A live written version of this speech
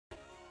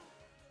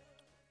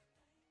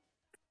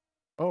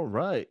All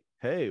right.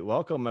 Hey,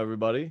 welcome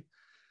everybody.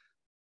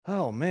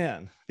 Oh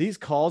man, these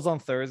calls on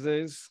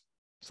Thursdays,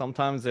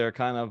 sometimes they're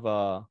kind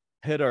of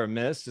hit or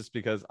miss just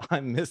because I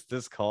missed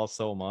this call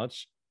so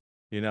much,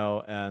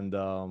 and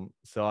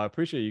so I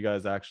appreciate you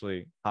guys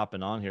actually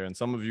hopping on here. And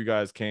some of you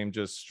guys came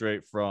just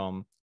straight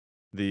from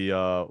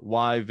the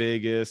why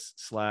Vegas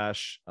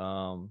slash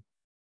our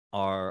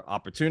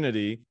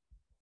opportunity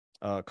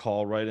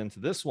call right into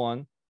this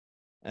one.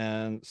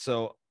 And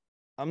so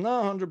I'm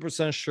not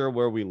 100% sure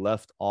where we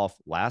left off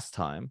last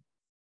time.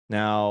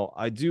 Now,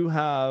 I do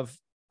have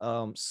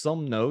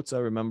some notes I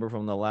remember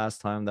from the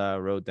last time that I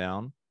wrote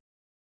down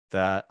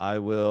that I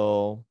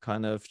will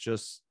kind of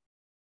just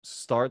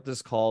start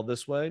this call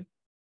this way.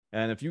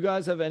 And if you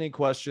guys have any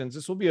questions,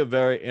 this will be a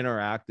very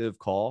interactive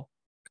call.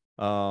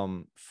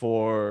 I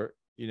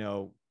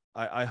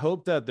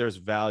hope that there's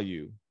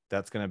value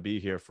that's going to be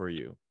here for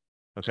you.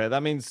 Okay.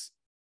 That means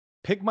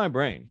pick my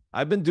brain.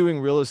 I've been doing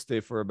real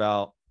estate for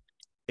about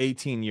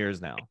 18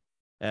 years now,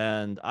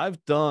 and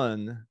I've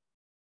done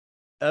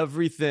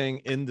everything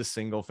in the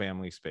single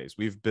family space.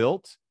 We've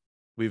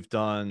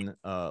done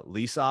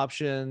lease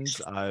options.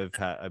 I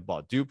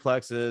bought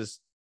duplexes,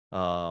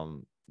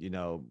 you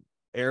know,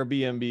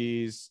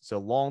 Airbnbs, so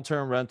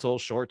long-term rental,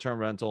 short-term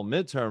rental,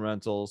 mid-term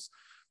rentals.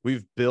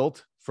 We've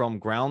built from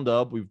ground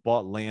up. We've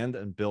bought land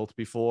and built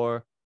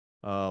before.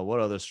 What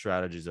other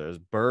strategies there's?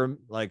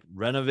 Like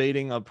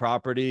renovating a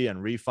property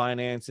and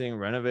refinancing,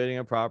 renovating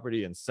a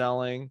property and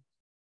selling.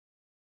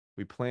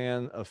 We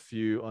plan a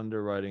few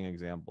underwriting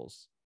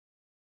examples.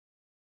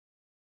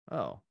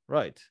 Oh,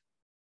 right.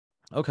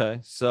 Okay.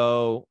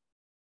 So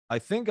I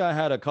think I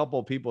had a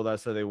couple people that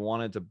said they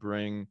wanted to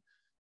bring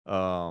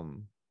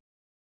um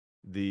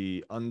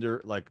the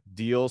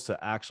deals to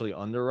actually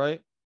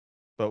underwrite,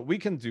 but we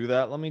can do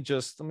that. Let me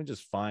just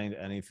find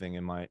anything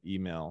in my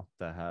email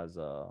that has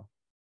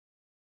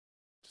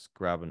just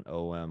grab an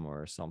OM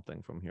or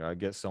something from here. I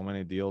get so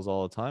many deals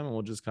all the time, and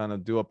we'll just kind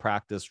of do a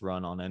practice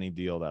run on any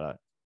deal that I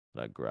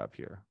grab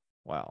here.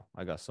 Wow,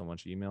 I got so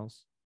much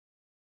emails.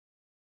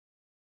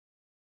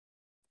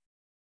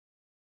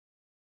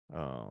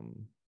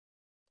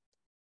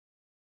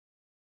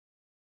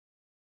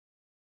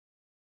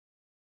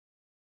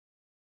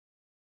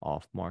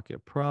 Off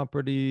market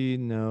property.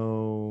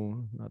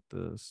 No, not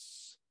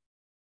this.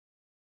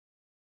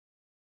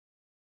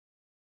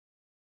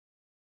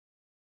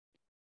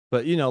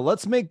 But,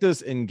 let's make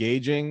this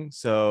engaging.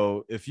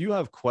 So if you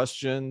have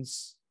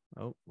questions,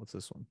 oh, what's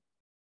this one?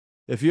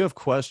 If you have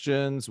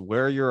questions,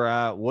 where you're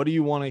at, what do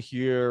you want to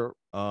hear?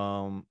 I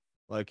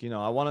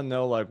want to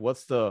know, like,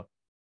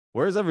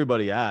 where's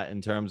everybody at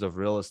in terms of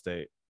real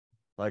estate?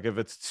 Like, if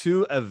it's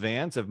too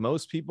advanced, if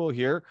most people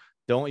here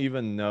don't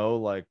even know,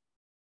 like,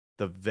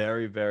 the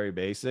very, very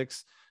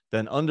basics,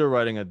 then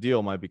underwriting a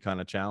deal might be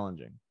kind of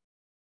challenging.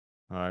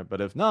 All right.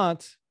 But if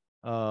not,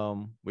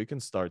 we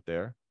can start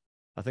there.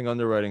 I think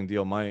underwriting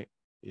deal might,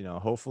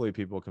 hopefully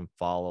people can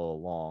follow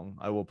along.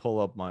 I will pull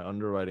up my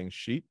underwriting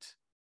sheet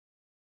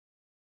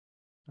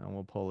and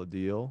we'll pull a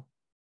deal.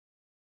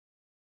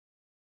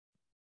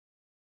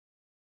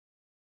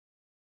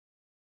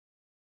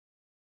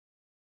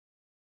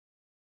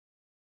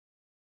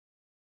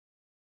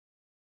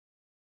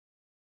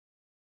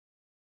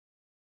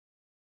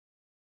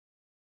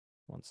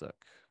 One sec.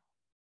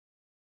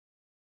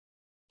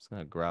 Just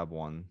going to grab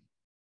one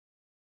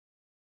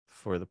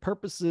for the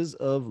purposes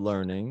of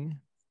learning.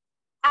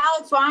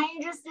 Alex, why don't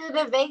you just do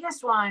the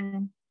Vegas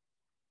one?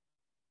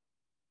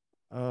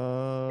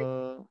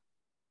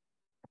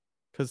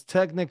 Because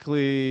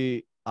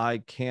technically I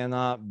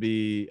cannot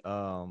be,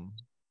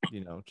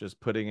 just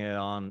putting it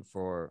on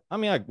for,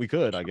 we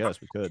could, I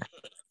guess we could.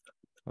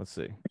 Let's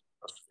see.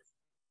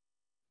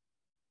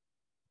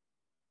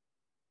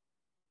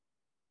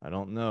 I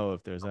don't know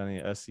if there's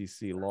any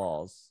SEC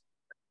laws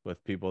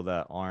with people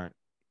that aren't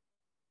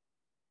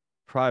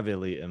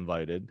privately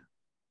invited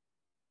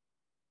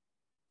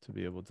to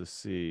be able to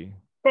see.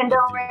 Then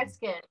don't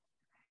risk it.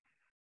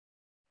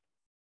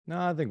 No,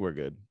 I think we're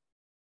good.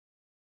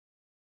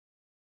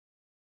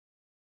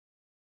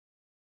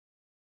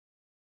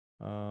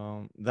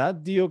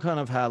 That deal kind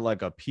of had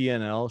like a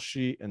P&L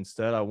sheet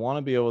instead. I want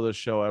to be able to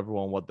show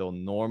everyone what they'll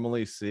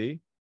normally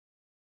see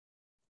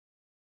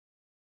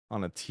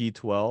on a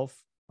T12.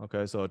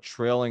 Okay, so a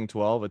trailing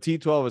 12. A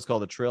T12 is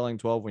called a trailing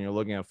 12 when you're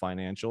looking at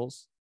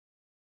financials.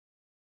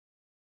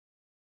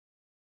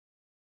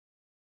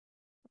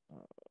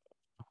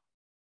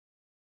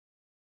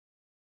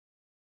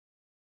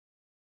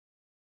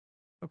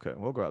 Okay,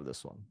 we'll grab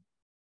this one.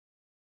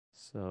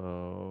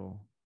 So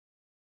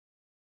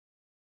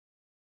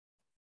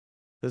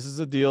this is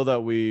a deal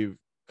that we've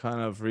kind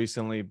of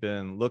recently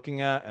been looking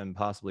at and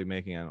possibly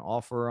making an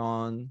offer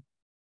on.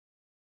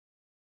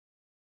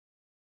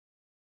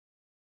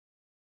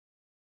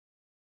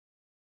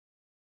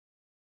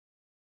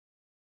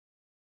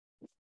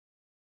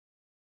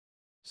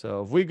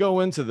 So if we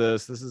go into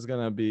this is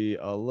going to be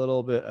a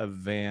little bit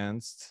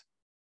advanced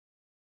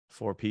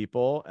for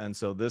people. And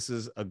so this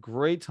is a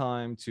great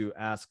time to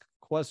ask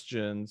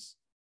questions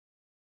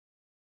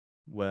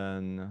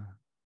when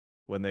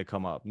when they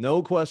come up.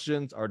 No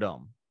questions are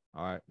dumb.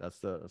 All right, that's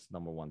the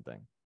number one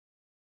thing.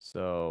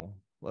 So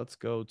let's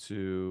go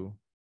to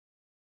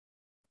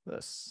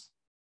this.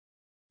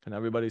 Can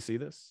everybody see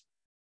this?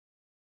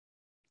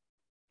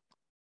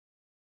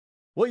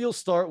 What you'll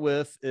start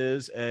with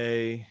is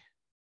it's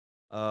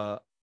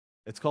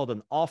called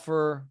an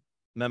offer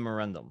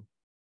memorandum.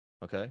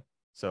 Okay,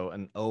 so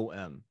an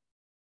OM.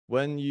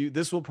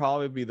 This will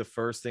probably be the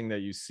first thing that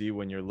you see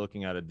when you're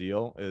looking at a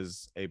deal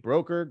is a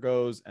broker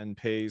goes and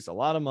pays a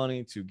lot of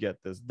money to get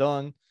this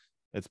done.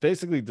 It's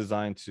basically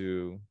designed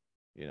to,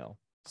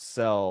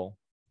 sell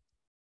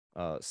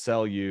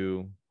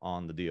you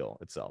on the deal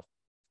itself.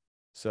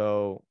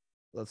 So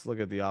let's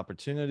look at the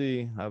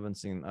opportunity. I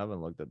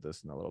haven't looked at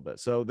this in a little bit.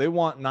 So they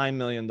want $9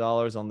 million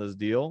on this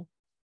deal,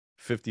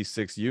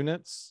 56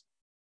 units.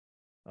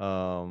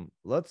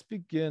 Let's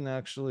begin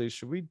actually.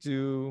 Should we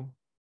do,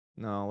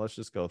 no, let's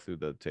just go through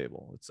the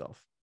table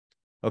itself.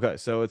 Okay.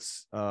 So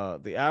it's,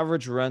 the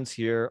average rents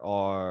here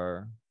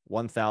are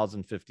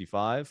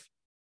 1,055.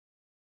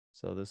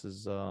 So this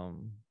is,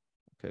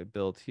 okay,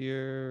 built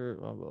here,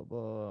 blah, blah,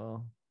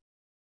 blah.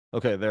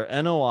 Okay, their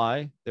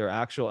NOI, their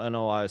actual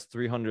NOI is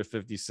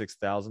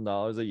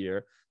 $356,000 a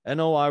year.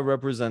 NOI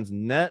represents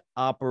net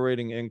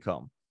operating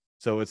income.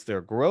 So it's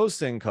their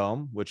gross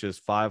income, which is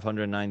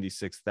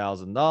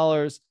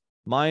 $596,000,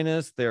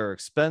 minus their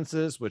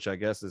expenses, which I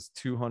guess is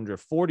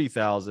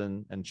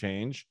 $240,000 and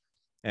change.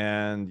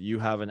 And you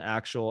have an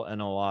actual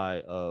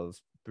NOI of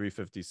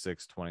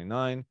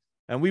 $356.29.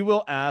 And we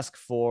will ask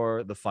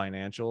for the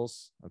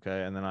financials.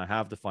 Okay, and then I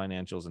have the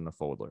financials in the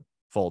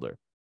folder.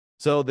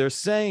 So they're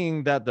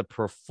saying that the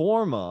pro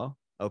forma,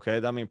 okay,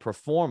 that means pro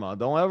forma,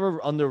 don't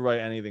ever underwrite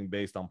anything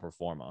based on pro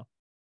forma,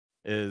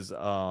 is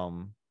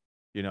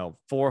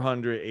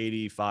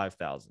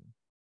 485,000.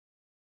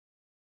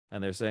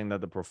 And they're saying that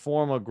the pro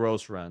forma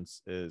gross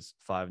rents is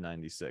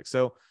 596.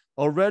 So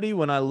already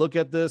when I look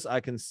at this,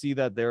 I can see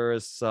that there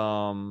is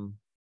some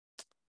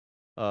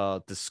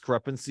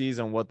discrepancies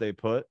on what they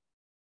put.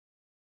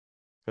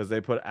 Because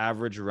they put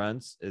average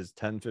rents is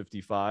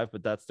 1055,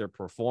 but that's their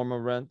pro forma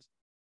rent.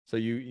 So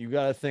you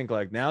got to think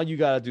like now you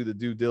got to do the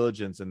due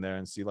diligence in there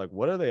and see like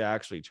what are they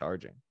actually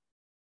charging.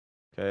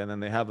 Okay, and then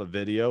they have a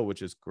video,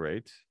 which is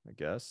great, I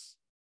guess.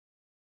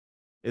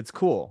 It's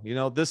cool.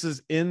 This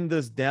is in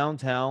this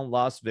downtown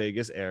Las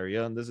Vegas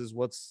area, and this is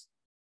what's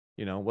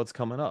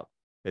coming up.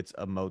 It's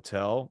a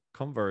motel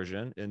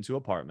conversion into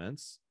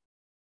apartments.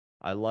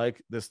 I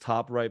like this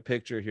top right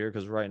picture here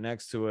because right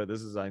next to it,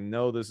 I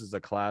know this is a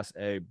Class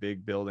A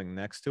big building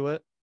next to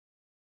it.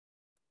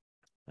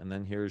 And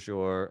then here's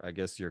your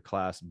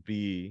Class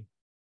B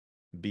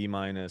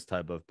minus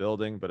type of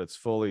building, but it's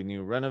fully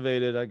new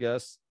renovated, I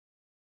guess.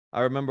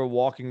 I remember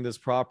walking this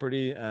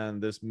property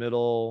and this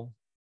middle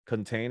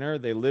container,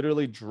 they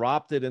literally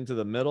dropped it into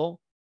the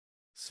middle.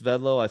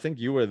 Svedlo, I think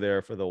you were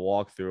there for the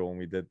walkthrough when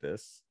we did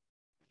this,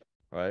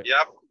 right?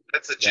 Yep,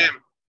 that's a gym. Yeah.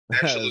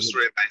 Actually, looks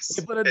really nice.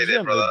 They put a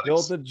gym. They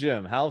built a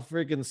gym. How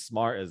freaking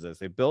smart is this?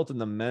 They built an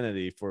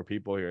amenity for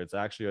people here. It's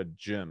actually a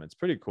gym. It's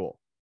pretty cool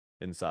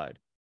inside.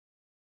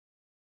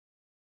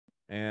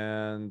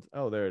 And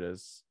there it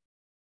is.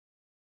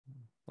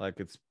 Like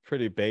it's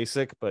pretty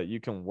basic, but you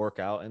can work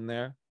out in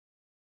there.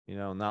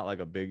 Not like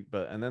a big,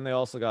 and then they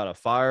also got a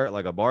fire,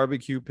 like a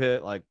barbecue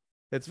pit. Like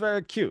it's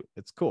very cute.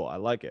 It's cool. I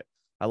like it.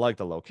 I like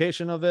the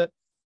location of it.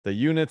 The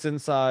units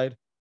inside,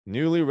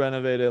 newly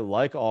renovated,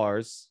 like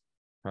ours,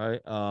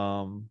 right?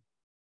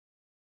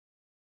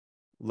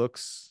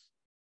 Looks,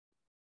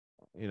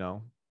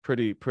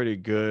 pretty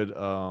good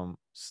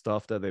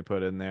stuff that they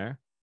put in there.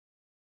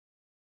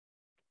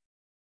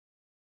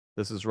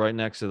 This is right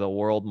next to the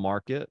World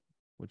Market,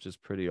 which is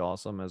pretty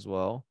awesome as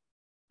well.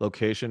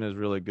 Location is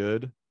really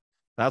good.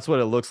 That's what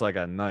it looks like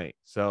at night.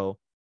 So,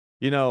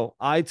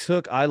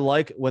 I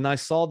like when I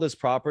saw this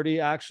property,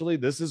 actually,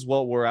 this is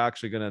what we're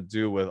actually going to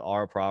do with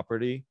our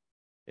property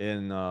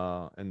in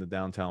the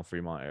downtown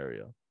Fremont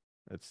area.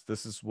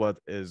 This is what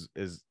is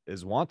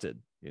wanted.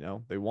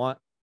 They want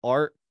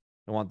art,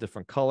 they want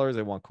different colors,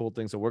 they want cool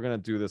things. So we're going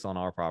to do this on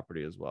our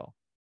property as well.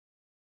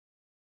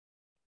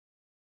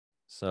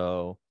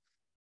 So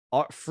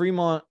our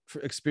Fremont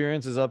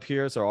experience is up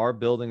here. So our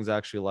building's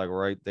actually like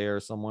right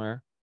there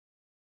somewhere.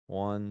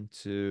 1,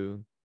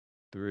 2,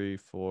 3,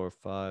 4,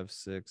 5,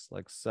 6,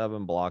 like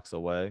 7 blocks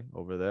away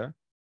over there.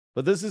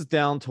 But this is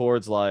down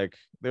towards like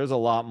there's a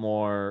lot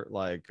more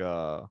like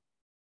land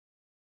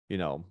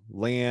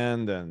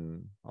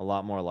and a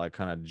lot more like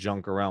kind of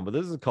junk around. But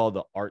this is called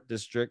the Art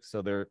District.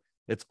 So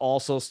it's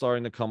also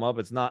starting to come up.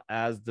 It's not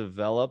as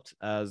developed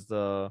as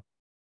the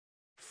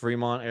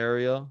Fremont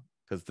area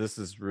because this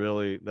is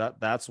really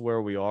that's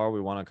where we are.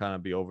 We want to kind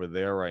of be over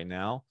there right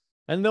now.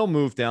 And they'll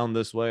move down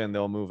this way and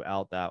they'll move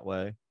out that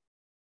way.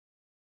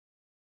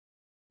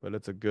 But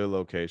it's a good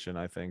location,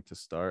 I think, to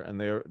start.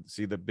 And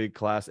see the big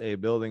Class A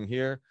building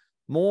here.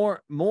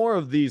 More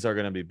of these are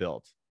going to be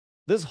built.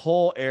 This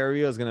whole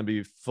area is going to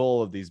be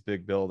full of these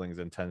big buildings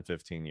in 10,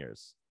 15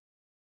 years.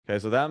 Okay,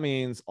 so that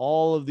means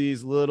all of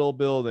these little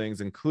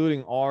buildings,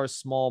 including our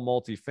small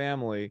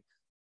multifamily,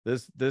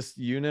 This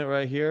unit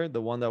right here,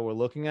 the one that we're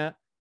looking at,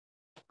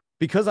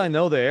 because I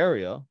know the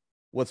area,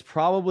 what's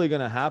probably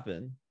going to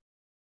happen.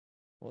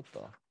 What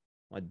the?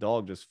 My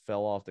dog just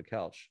fell off the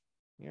couch.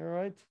 You all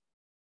right?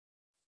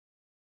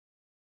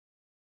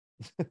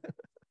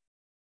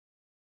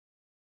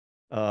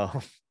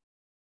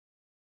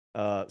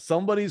 uh,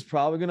 somebody's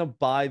probably going to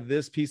buy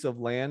this piece of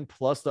land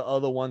plus the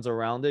other ones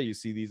around it. You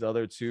see these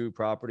other two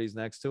properties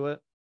next to it.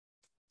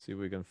 See if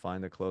we can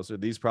find it closer.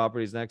 These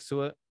properties next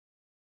to it.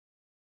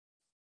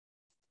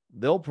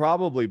 They'll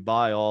probably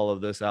buy all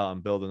of this out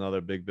and build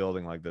another big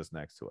building like this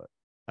next to it.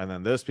 And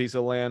then this piece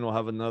of land will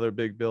have another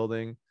big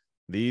building.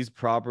 These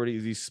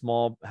properties, these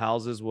small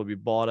houses will be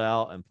bought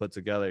out and put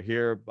together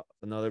here,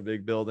 another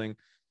big building.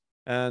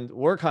 And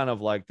we're kind of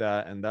like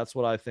that. And that's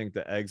what I think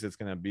the exit's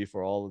going to be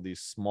for all of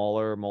these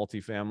smaller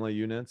multifamily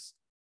units.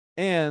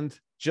 And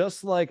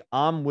just like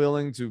I'm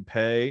willing to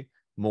pay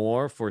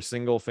more for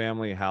single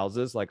family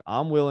houses, like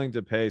I'm willing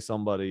to pay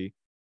somebody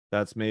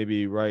that's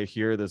maybe right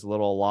here, this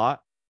little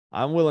lot,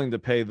 I'm willing to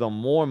pay them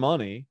more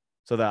money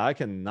so that I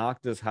can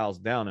knock this house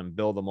down and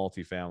build a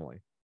multifamily.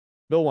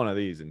 Build one of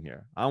these in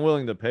here. I'm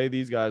willing to pay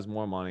these guys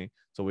more money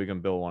so we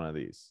can build one of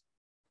these.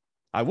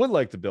 I would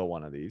like to build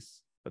one of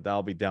these, but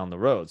that'll be down the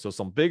road. So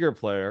some bigger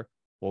player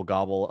will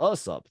gobble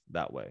us up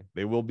that way.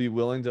 They will be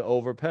willing to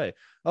overpay.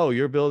 Oh,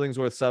 your building's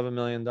worth $7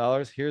 million.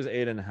 Here's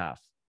 8.5.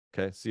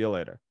 Okay, see you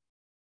later.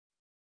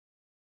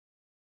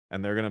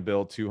 And they're going to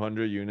build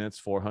 200 units,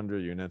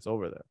 400 units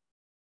over there.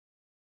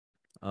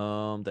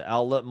 The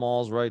outlet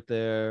mall's right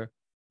there.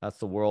 That's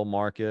the World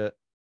Market.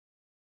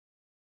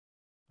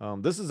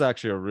 This is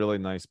actually a really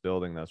nice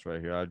building that's right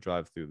here. I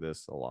drive through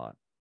this a lot.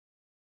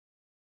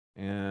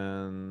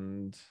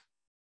 And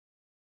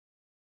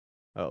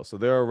oh, so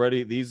they're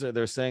already,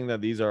 they're saying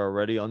that these are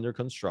already under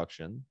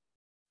construction,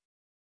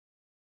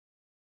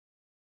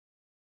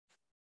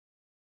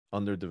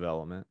 under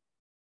development.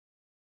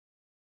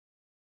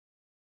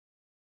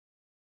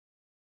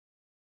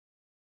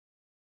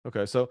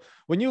 Okay, so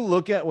when you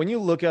look at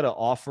an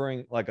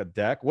offering like a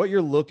deck, what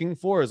you're looking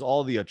for is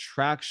all the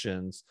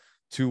attractions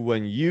to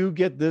when you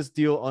get this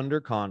deal under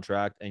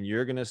contract and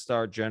you're going to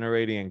start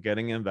generating and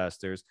getting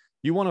investors.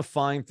 You want to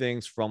find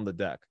things from the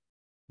deck.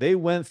 They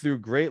went through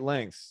great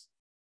lengths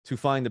to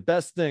find the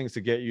best things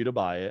to get you to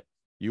buy it.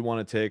 You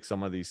want to take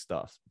some of these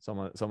stuff, some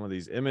of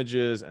these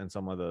images and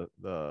some of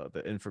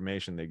the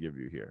information they give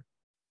you here.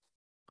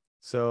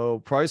 So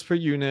price per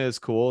unit is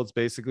cool. It's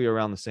basically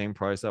around the same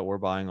price that we're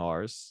buying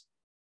ours.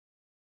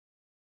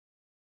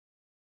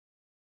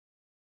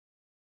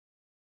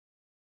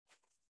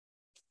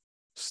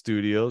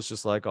 Studios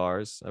just like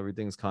ours.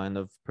 Everything's kind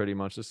of pretty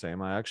much the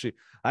same. I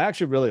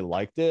actually really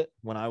liked it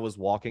when I was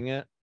walking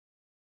it.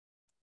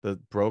 The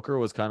broker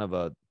was kind of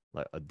a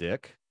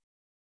dick,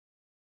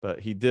 but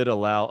he did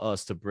allow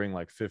us to bring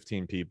like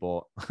 15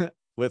 people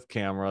with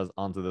cameras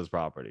onto this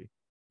property,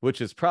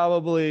 which is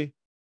probably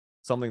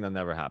something that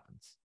never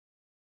happens.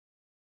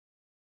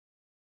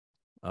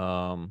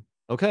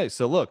 Okay,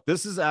 so look,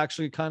 this is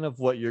actually kind of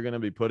what you're going to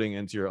be putting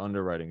into your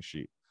underwriting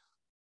sheet.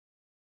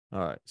 All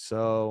right,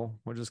 so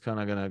we're just kind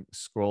of going to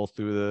scroll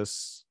through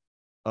this.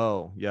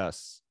 Oh,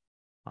 yes.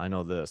 I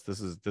know this. This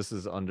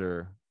is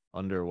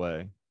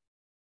underway.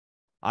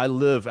 I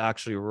live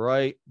actually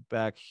right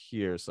back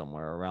here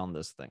somewhere around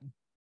this thing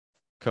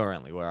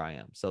currently where I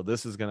am. So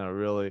this is going to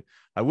really,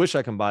 I wish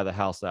I can buy the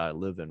house that I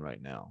live in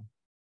right now.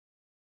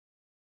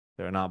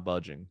 They're not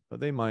budging,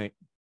 but they might.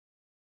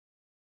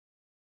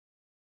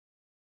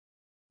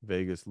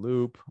 Vegas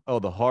Loop. Oh,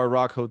 the Hard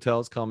Rock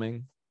Hotel's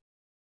coming.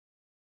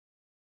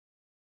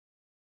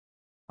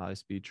 High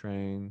speed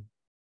train.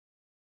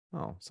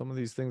 Oh, some of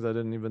these things I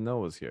didn't even know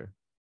was here.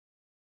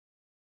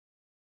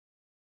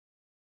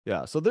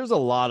 Yeah, so there's a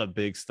lot of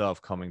big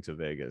stuff coming to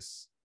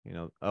Vegas. You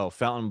know, oh,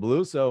 Fountain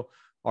Blue. So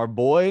our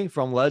boy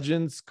from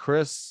Legends,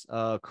 Chris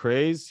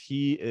Craze,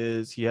 he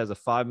has a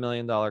 $5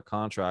 million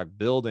contract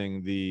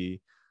building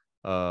the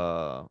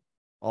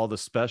all the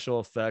special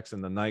effects in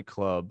the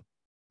nightclub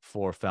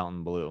for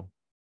Fountain Blue,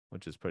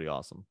 which is pretty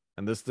awesome.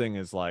 And this thing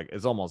is like,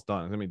 it's almost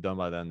done. It's gonna be done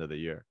by the end of the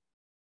year.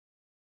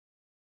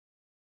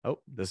 Oh,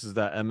 this is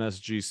that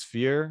MSG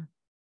Sphere.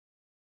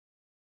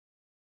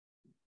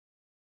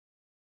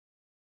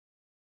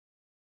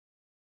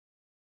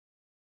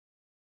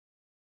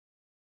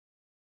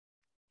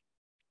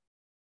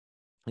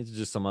 These are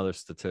just some other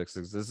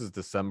statistics. This is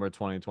December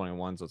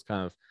 2021, so it's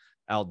kind of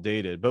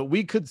outdated. But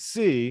we could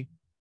see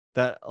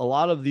that a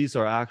lot of these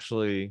are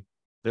actually,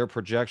 their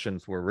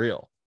projections were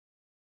real.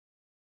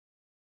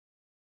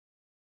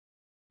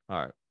 All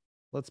right,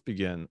 let's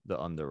begin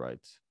the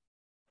underwrite.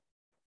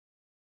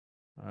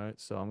 All right,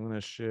 so I'm going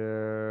to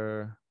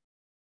share.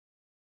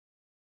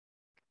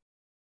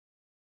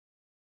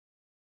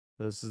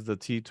 This is the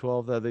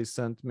T12 that they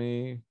sent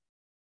me.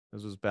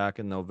 This was back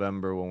in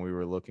November when we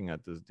were looking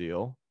at this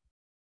deal.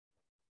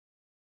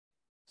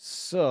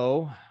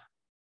 So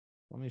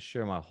let me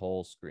share my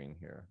whole screen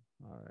here.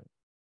 All right.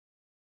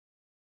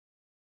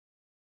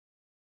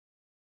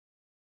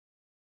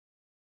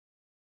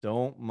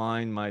 Don't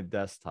mind my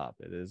desktop.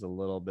 It is a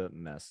little bit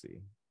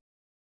messy.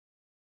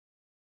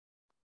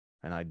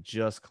 And I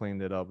just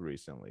cleaned it up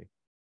recently.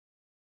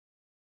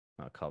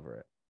 I'll cover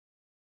it.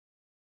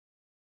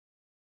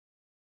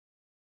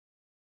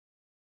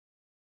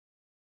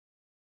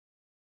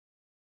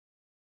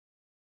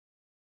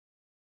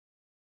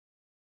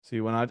 See,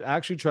 when I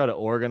actually try to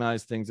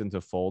organize things into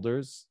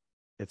folders,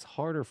 it's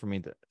harder for me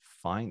to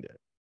find it.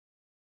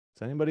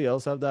 Does anybody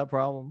else have that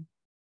problem?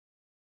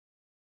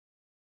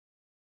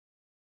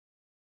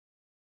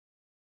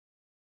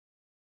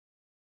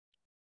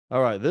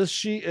 All right, this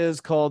sheet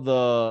is called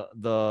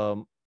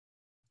the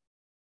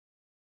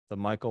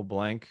Michael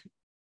Blank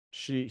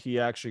sheet. He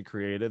actually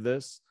created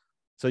this.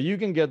 So you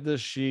can get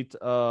this sheet,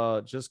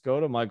 just go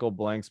to Michael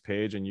Blank's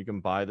page and you can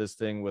buy this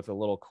thing with a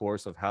little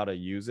course of how to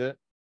use it.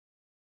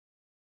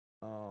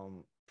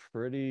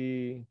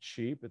 Pretty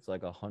cheap. It's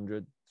like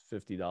 $150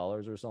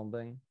 or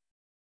something.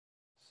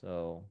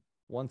 So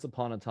once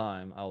upon a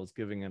time, I was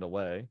giving it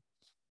away.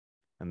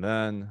 And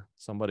then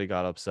somebody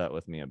got upset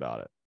with me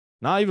about it.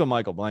 Not even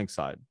Michael Blank's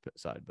side,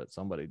 but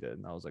somebody did.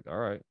 And I was like, all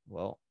right,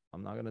 well,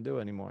 I'm not going to do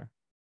it anymore.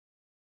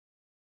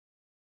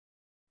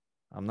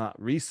 I'm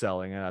not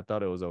reselling it. I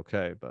thought it was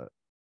okay, but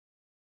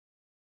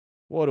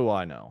what do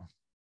I know?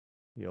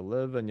 You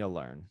live and you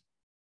learn.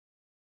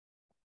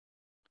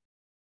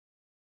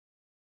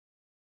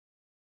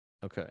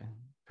 Okay.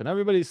 Can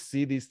everybody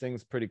see these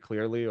things pretty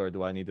clearly, or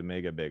do I need to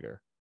make it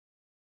bigger?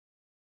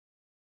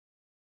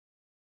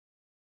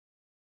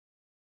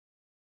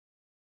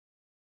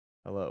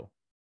 Hello.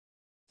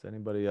 Is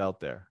anybody out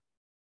there?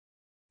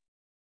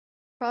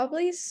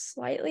 Probably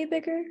slightly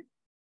bigger.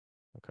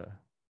 Okay.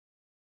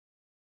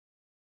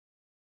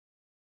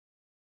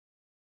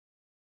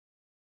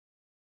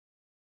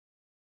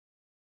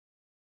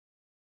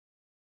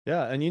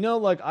 Yeah, and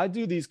like I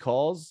do these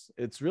calls,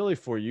 it's really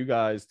for you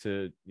guys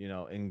to,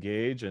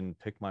 engage and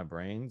pick my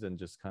brains and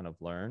just kind of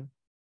learn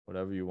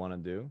whatever you want to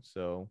do.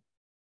 So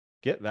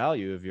get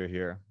value if you're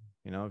here.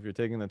 If you're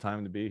taking the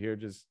time to be here,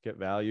 just get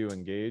value,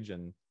 engage,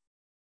 and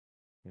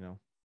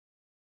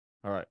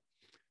all right.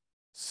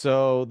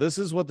 So this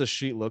is what the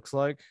sheet looks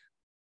like.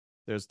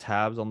 There's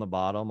tabs on the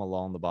bottom,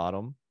 along the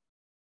bottom,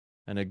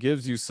 and it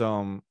gives you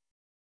some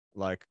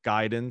like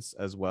guidance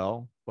as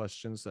well,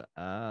 questions to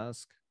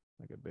ask.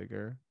 Make it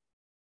bigger.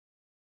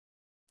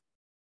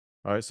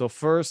 All right, so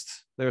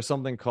first there's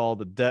something called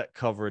the debt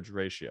coverage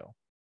ratio.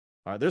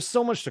 All right, there's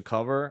so much to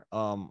cover.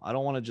 I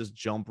don't want to just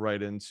jump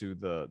right into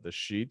the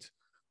sheet,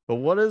 but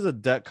what is a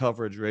debt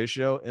coverage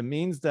ratio? It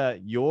means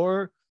that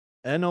your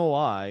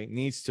NOI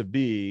needs to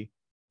be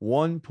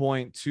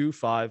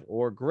 1.25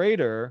 or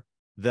greater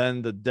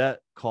than the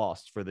debt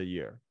cost for the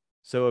year.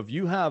 So if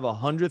you have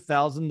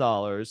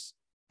 $100,000,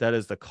 that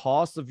is the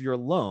cost of your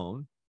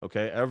loan,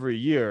 okay, every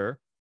year,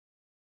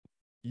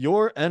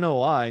 your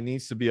NOI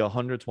needs to be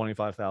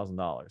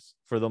 $125,000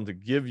 for them to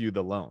give you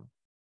the loan.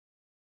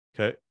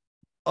 Okay.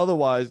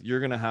 Otherwise, you're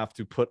going to have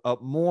to put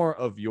up more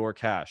of your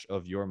cash,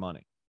 of your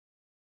money.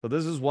 So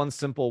this is one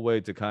simple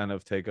way to kind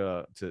of take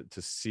to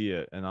see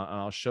it. And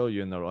I'll show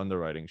you in the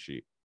underwriting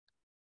sheet.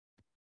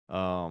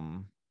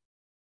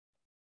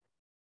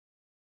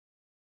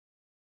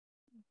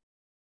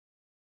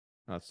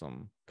 That's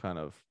some kind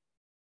of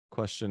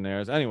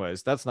questionnaires.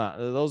 Anyways,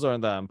 those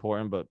aren't that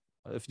important, but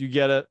if you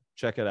get it,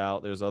 check it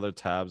out. There's other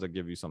tabs that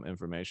give you some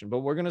information, but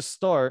we're going to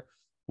start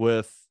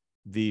with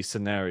the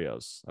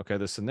scenarios. Okay.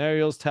 The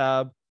scenarios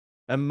tab,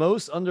 and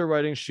most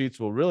underwriting sheets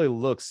will really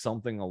look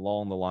something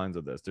along the lines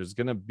of this. There's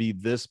going to be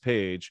this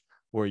page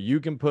where you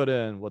can put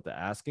in what the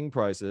asking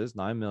price is,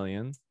 9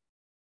 million.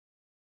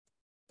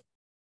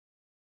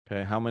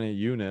 Okay. How many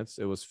units?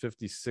 It was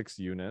 56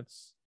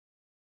 units.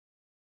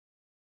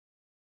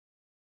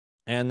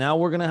 And now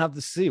we're going to have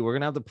to see, we're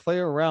going to have to play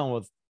around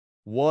with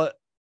what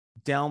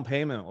down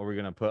payment are we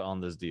going to put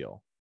on this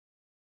deal.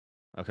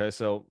 Okay.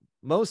 So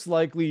most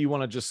likely you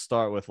want to just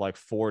start with like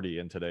 40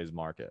 in today's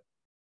market,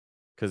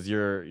 because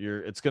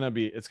it's going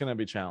to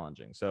be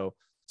challenging. So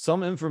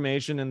some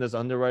information in this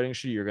underwriting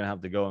sheet, you're going to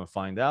have to go and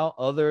find out.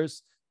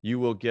 Others, you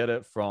will get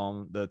it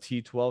from the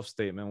T12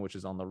 statement, which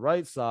is on the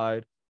right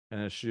side,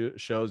 and it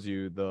shows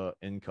you the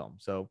income.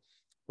 So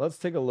let's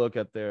take a look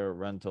at their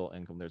rental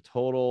income, their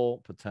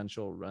total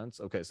potential rents.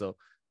 Okay, so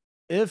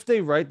if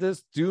they write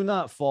this, do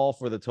not fall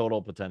for the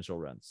total potential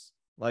rents.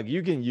 Like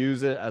you can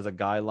use it as a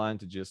guideline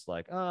to just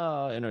like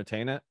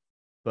entertain it,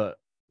 but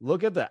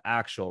look at the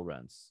actual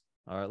rents.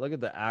 All right, look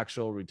at the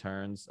actual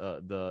returns,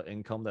 the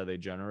income that they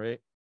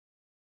generate.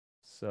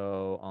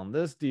 So on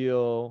this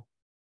deal,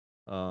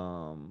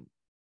 oh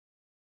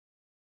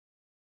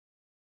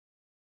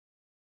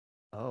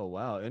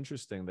wow,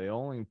 interesting. They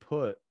only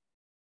put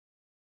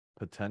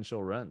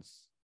potential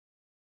rents.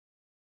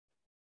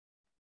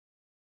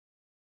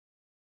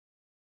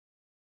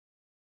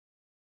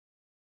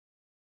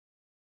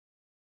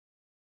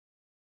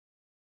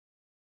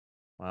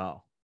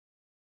 Wow.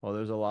 Well,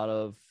 there's a lot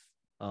of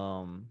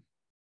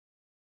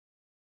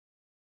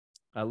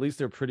at least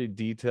they're pretty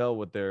detailed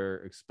with their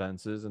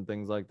expenses and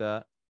things like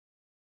that.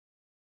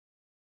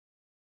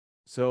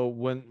 So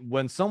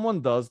when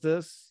someone does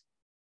this,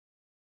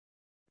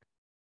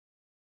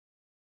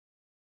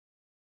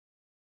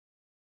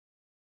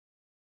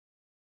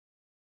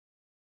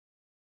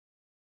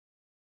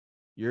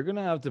 you're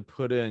gonna have to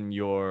put in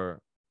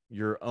your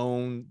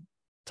own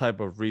type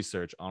of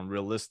research on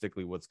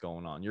realistically what's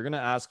going on. You're gonna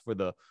ask for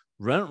the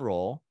rent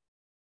roll.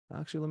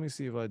 Actually, let me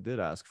see if I did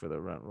ask for the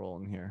rent roll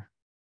in here.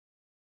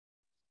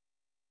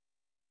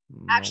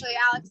 Actually,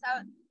 Alex,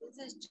 this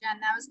is Jen.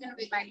 That was going to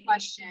be my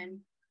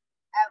question.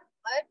 At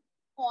what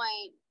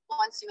point,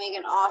 once you make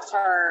an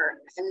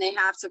offer and they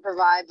have to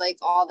provide like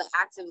all the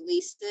active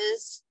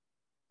leases,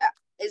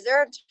 is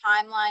there a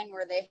timeline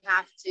where they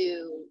have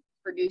to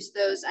produce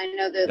those? I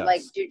know that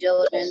like due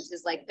diligence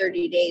is like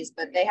 30 days,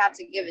 but they have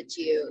to give it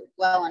to you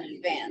well in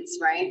advance,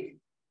 right?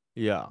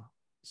 Yeah.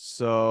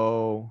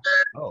 So,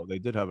 oh, they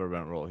did have a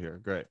rent roll here.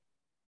 Great.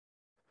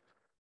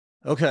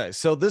 Okay,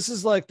 so this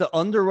is like the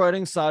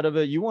underwriting side of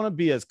it. You want to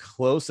be as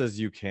close as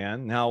you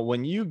can. Now,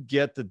 when you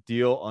get the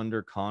deal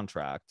under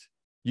contract,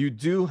 you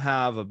do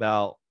have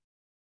about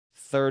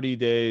 30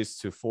 days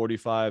to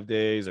 45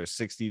 days or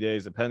 60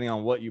 days, depending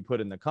on what you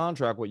put in the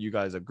contract, what you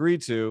guys agree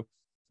to,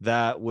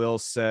 that will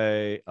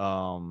say,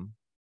 look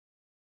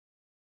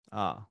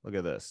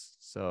at this.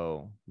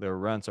 So their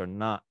rents are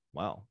not,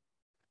 wow.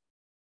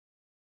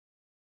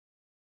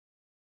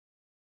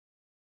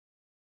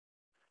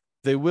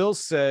 They will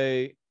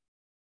say,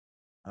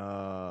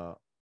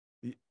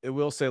 it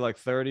will say like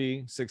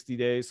 30, 60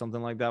 days,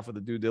 something like that for the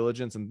due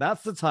diligence. And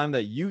that's the time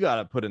that you got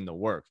to put in the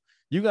work.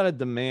 You got to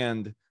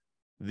demand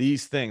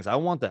these things. I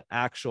want the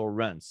actual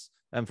rents.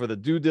 And for the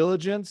due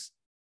diligence,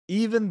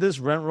 even this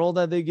rent roll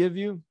that they give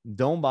you,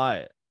 don't buy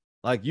it.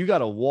 Like you got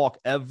to walk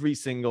every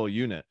single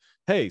unit.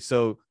 Hey,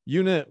 so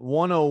unit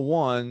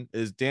 101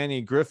 is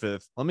Danny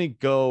Griffith. Let me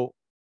go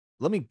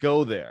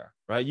there,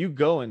 right? You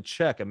go and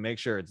check and make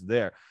sure it's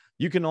there.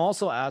 You can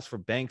also ask for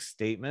bank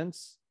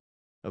statements.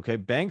 Okay,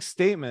 bank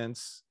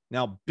statements.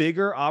 Now,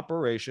 bigger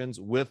operations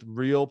with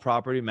real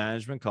property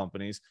management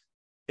companies,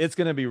 it's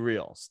going to be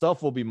real.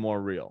 Stuff will be more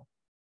real.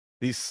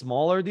 These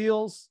smaller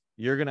deals,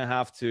 you're going to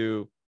have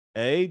to,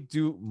 A,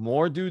 do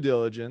more due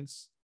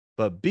diligence,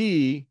 but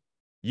B,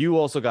 you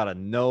also got to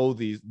know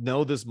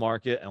this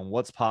market and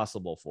what's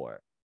possible for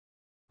it.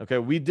 Okay,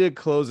 we did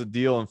close a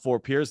deal in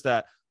Fort Pierce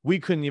that we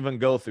couldn't even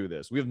go through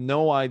this. We have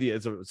no idea.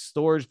 It's a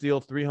storage deal,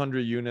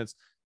 300 units.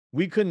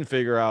 We couldn't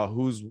figure out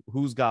who's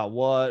got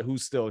what,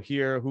 who's still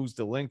here, who's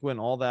delinquent,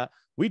 all that.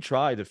 We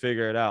tried to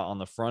figure it out on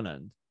the front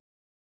end,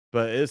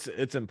 but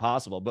it's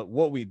impossible. But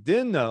what we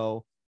did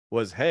know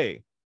was,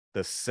 hey,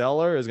 the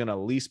seller is going to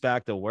lease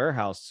back the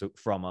warehouse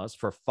from us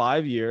for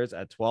 5 years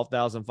at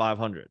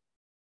 $12,500.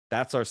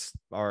 That's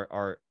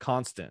our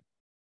constant.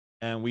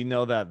 And we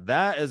know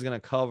that is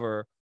going to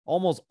cover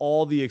almost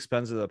all the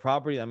expenses of the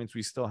property. That means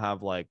we still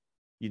have like,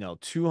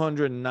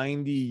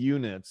 290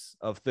 units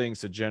of things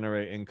to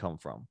generate income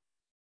from.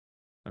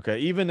 Okay.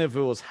 Even if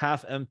it was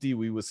half empty,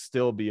 we would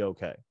still be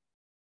okay.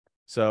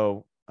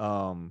 So,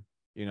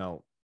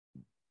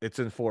 it's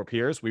in Fort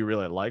Pierce. We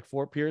really like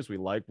Fort Pierce. We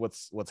like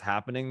what's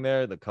happening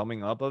there, the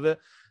coming up of it,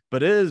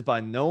 but it is by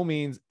no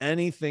means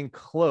anything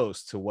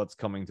close to what's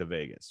coming to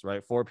Vegas,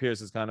 right? Fort Pierce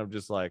is kind of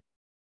just like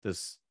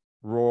this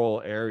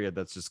rural area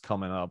that's just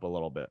coming up a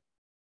little bit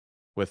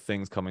with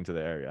things coming to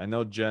the area. I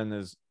know Jen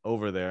is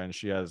over there and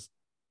she has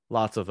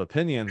lots of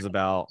opinions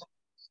about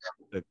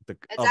the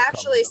it's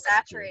actually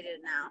saturated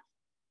now.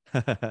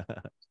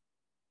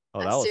 Oh,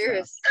 that was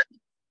serious.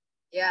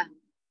 Yeah.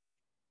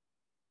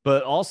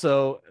 But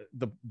also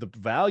the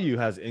value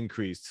has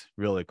increased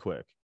really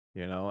quick,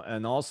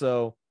 and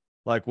also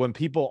like when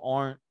people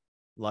aren't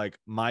like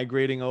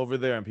migrating over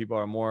there and people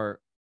are more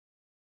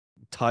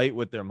tight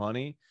with their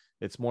money,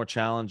 it's more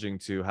challenging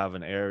to have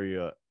an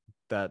area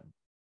that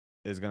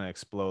is going to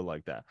explode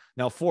like that.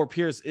 Now, Fort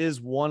Pierce,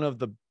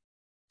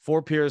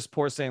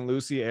 Port St.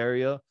 Lucie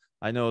area,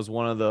 I know is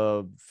one of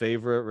the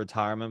favorite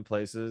retirement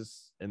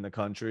places in the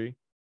country.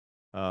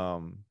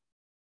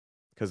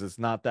 Because it's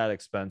not that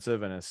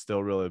expensive and it's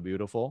still really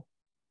beautiful.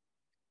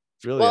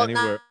 Really,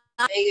 anywhere.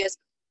 Not Vegas.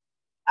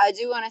 I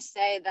do want to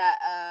say that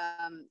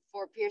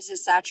Fort Pierce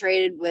is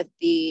saturated with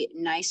the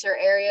nicer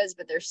areas,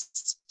 but there's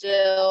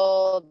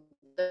still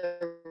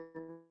the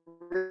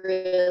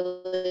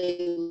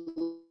really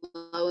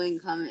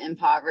low-income,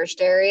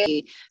 impoverished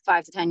area,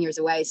 5 to 10 years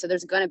away. So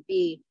there's going to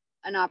be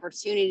an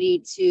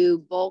opportunity to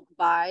bulk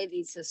buy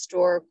these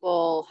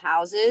historical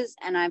houses.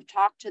 And I've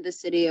talked to the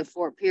city of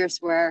Fort Pierce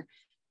where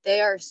they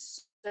are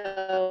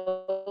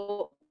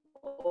so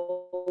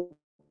open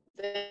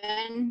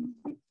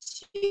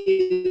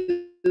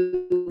to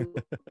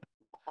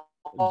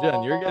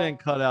Jen, you're getting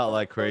cut out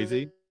like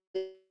crazy.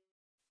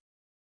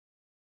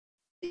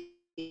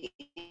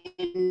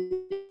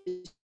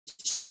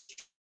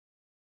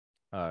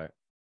 All right.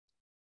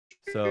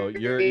 So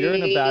you're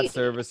in a bad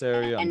service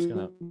area. I'm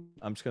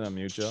just gonna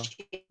mute you.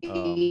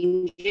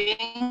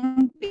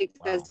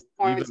 Because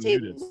wow. Even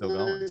muted, still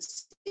going.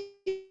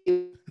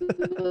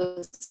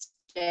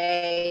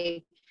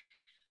 Stay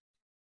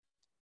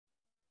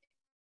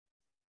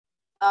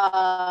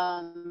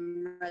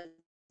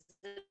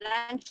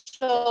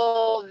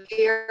residential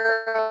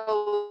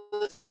bureau.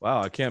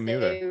 Wow, I can't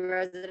mute her.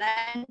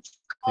 Residential.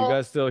 You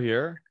guys still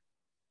here?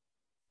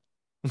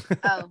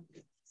 Oh,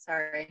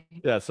 Sorry.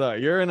 Yeah, so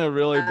you're in a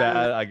really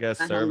bad, I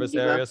guess, my service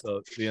home area. debugged.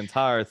 So the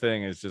entire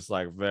thing is just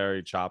like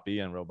very choppy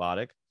and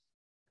robotic.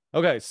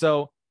 Okay,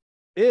 so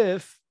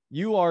if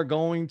you are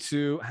going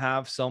to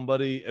have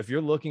somebody, if you're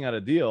looking at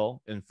a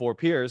deal in Four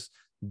Peers,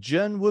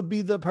 Jen would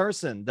be the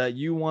person that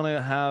you want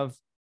to have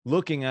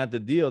looking at the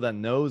deal that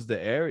knows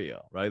the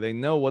area, right? They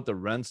know what the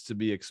rents to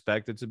be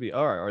expected to be.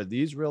 All right, are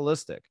these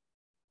realistic?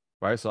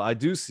 Right. So I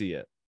do see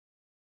it.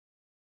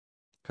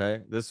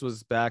 Okay. This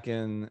was back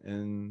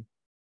in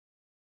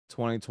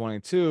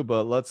 2022,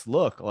 but let's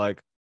look.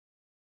 Like,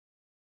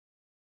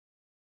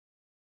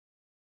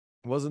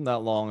 wasn't that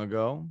long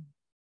ago.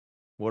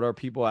 What are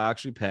people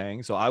actually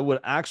paying? So I would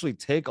actually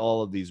take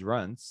all of these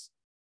rents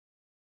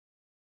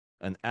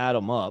and add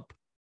them up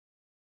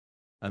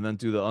and then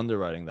do the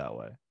underwriting that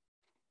way.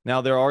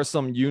 Now, there are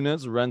some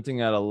units renting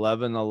at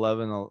 11,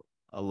 11,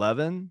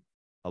 11,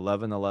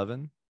 11,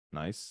 11.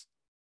 Nice.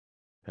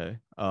 Okay.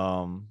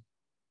 And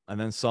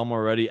then some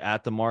already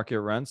at the market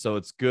rent. So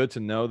it's good to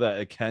know that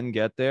it can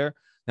get there.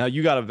 Now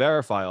you got to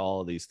verify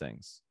all of these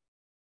things,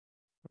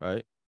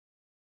 right?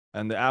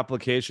 And the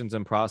applications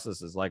and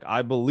processes. Like,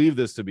 I believe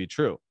this to be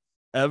true.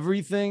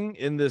 Everything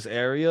in this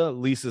area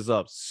leases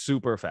up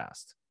super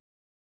fast.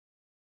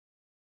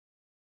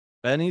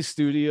 Any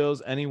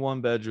studios, any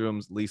one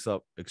bedrooms lease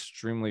up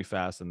extremely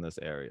fast in this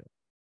area.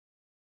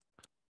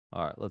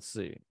 All right, let's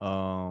see.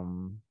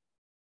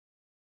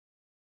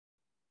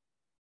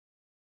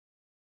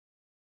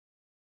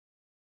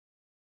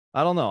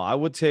 I don't know. I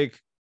would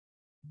take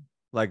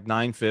like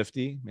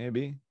 950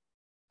 maybe.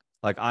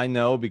 Like, I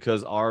know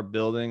because our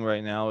building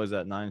right now is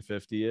at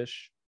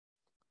 950-ish.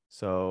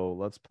 So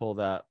let's pull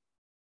that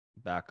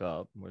back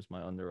up. Where's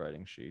my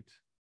underwriting sheet?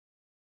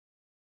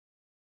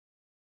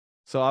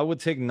 So I would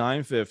take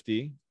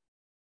 950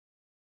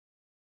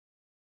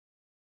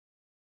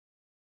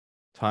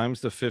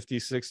 times the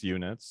 56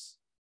 units.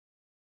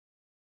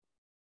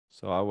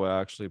 So I would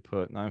actually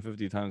put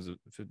 950 times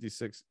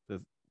 56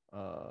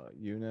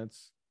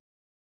 units.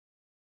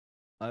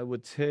 I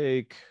would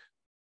take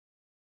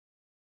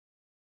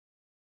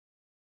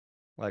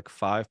like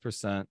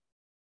 5%,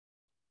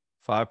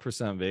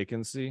 5%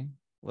 vacancy.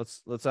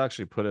 Let's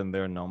actually put in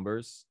their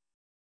numbers.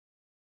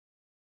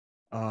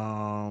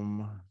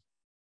 On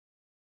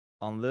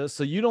this.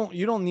 So you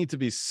don't need to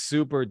be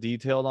super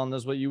detailed on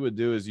this. What you would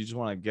do is you just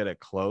want to get it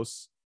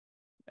close.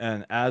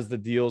 And as the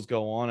deals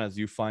go on, as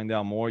you find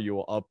out more, you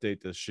will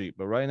update this sheet.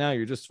 But right now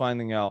you're just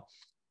finding out,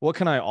 what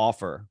can I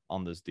offer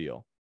on this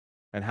deal?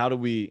 And how do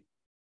we,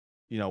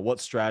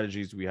 what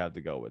strategies do we have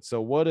to go with? So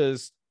what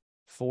is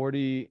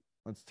 40?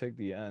 Let's take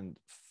the end.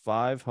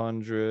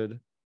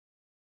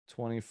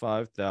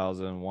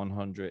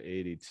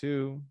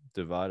 525,182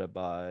 divided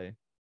by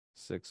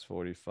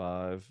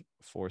 645,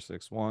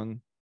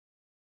 461.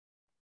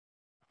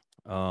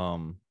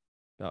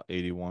 About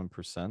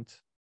 81%.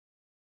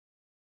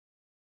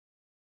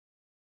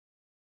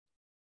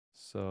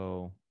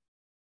 So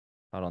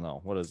I don't know.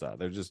 What is that?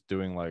 They're just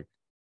doing like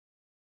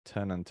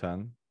 10 and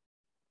 10.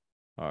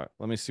 All right,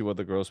 let me see what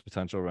the gross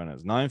potential rent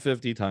is.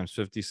 950 times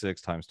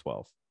 56 times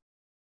 12.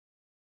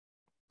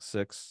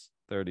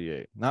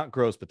 638. Not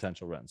gross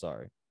potential rent,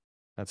 sorry.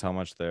 That's how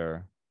much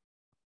they're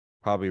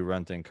probably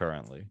renting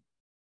currently.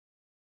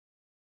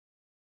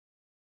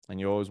 And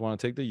you always want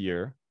to take the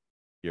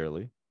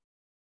yearly.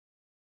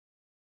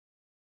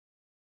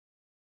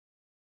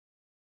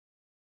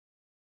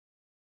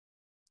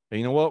 And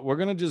you know what? We're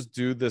gonna just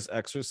do this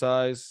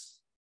exercise.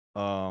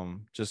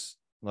 Just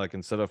like,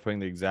 instead of putting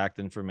the exact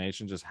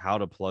information, just how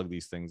to plug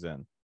these things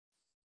in.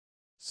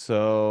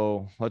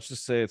 So let's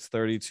just say it's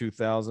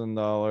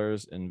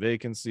 $32,000 in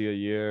vacancy a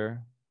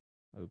year.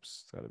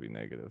 Oops, it's got to be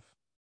negative.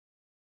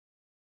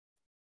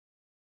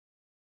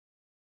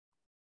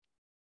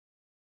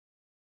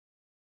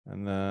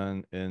 And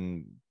then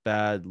in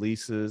bad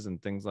leases and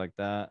things like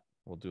that,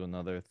 we'll do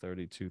another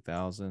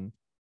 32,000.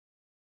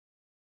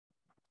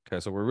 Okay,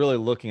 so we're really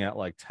looking at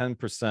like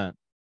 10%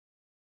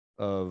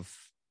 of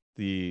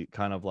the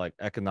kind of like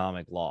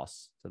economic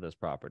loss to this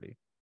property.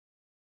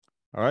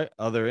 All right,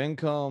 other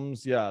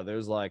incomes. Yeah,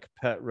 there's like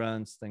pet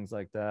rents, things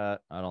like that.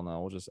 I don't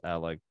know. We'll just add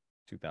like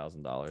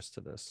 $2,000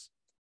 to this.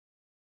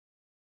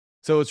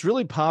 So it's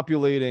really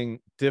populating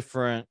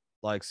different,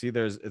 like, see,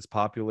 it's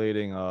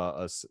populating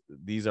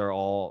these are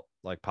all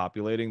like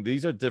populating.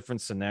 These are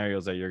different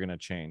scenarios that you're going to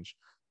change.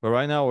 But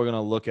right now we're going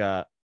to look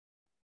at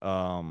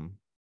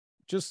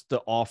just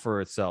the offer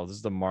itself. This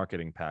is the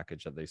marketing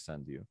package that they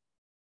send you.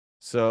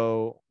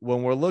 So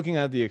when we're looking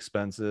at the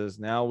expenses,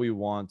 now we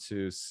want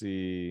to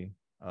see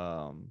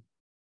oh,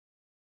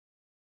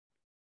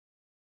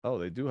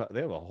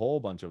 they have a whole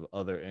bunch of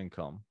other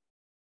income.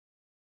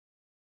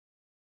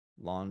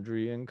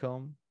 Laundry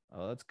income.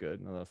 Oh, that's good.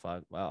 Another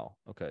 5. Wow.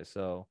 Okay,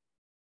 so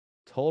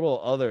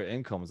total other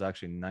income is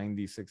actually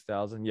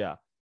 96,000. Yeah,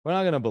 we're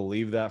not gonna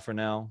believe that for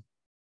now.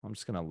 I'm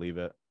just gonna leave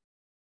it.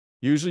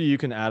 Usually you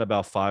can add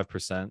about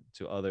 5%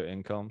 to other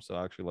income. So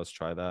actually, let's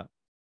try that.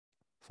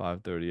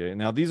 538.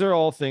 Now these are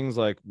all things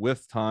like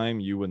with time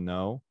you would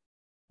know.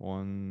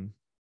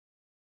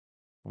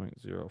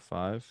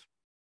 1.05.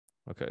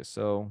 Okay,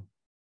 so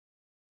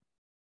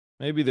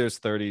maybe there's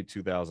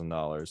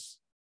 $32,000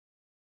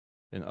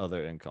 in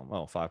other income.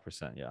 Oh,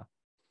 5%, yeah.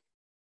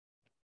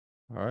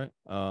 All right.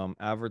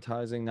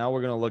 Advertising. Now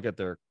we're gonna look at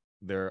their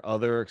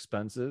other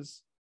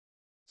expenses.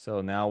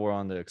 So now we're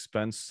on the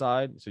expense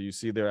side. So you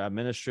see their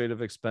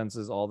administrative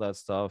expenses, all that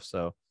stuff.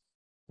 So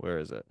where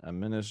is it?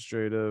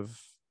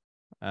 Administrative,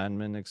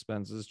 admin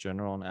expenses,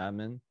 general and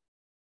admin.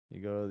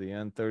 You go to the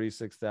end,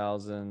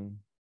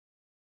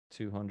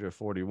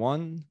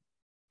 36,241.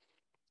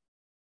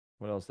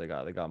 What else they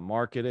got? They got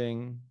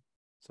marketing.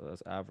 So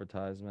that's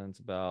advertisements.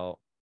 About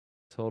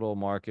total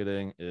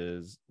marketing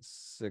is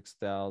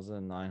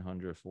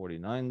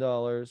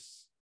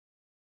 $6,949.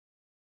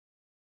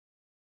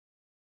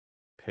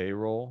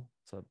 Payroll.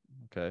 So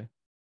okay.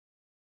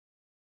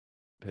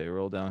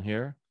 Payroll down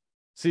here.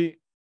 See,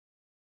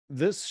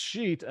 this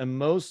sheet and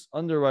most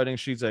underwriting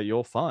sheets that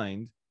you'll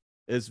find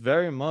is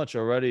very much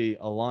already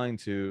aligned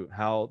to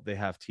how they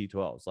have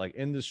T12s. Like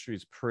industry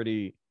is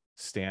pretty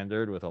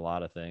standard with a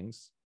lot of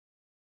things.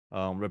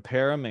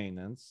 Repair and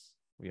maintenance,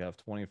 we have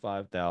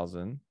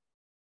 25,000.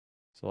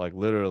 So like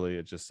literally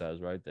it just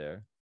says right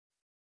there.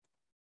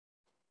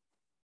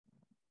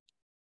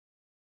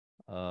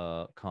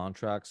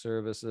 Contract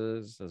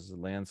services, this is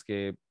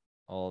landscape,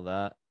 all of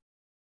that.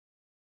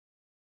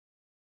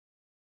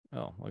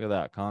 Oh, look at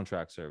that,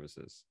 contract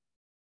services.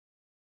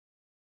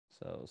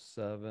 So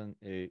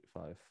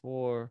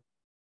 7,854.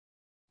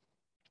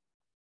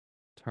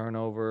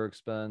 Turnover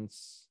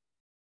expense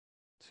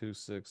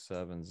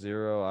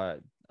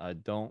 2,670. I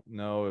don't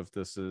know if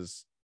this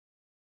is,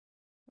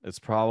 it's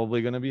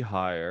probably going to be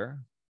higher,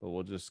 but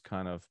we'll just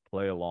kind of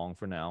play along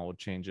for now. We'll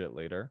change it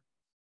later.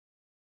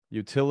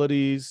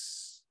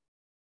 Utilities.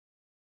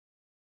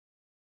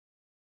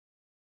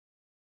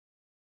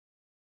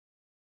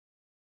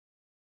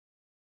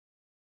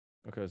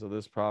 Okay, so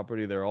this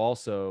property, they're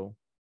also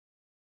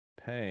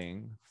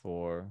paying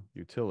for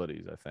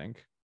utilities, I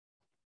think,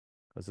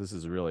 because this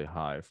is really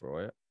high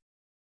for it.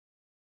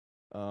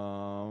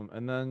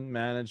 And then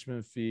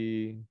management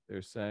fee,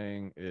 they're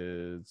saying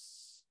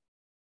is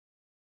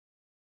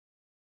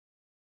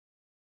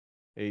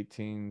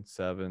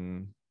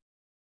 18,700.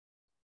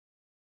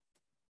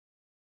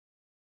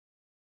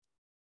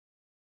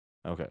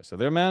 Okay, so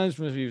their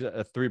management fees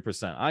at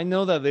 3%. I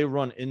know that they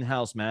run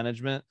in-house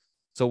management,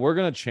 so we're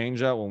gonna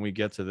change that when we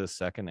get to this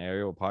second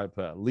area. We'll probably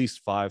put at least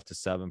 5 to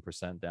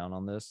 7% down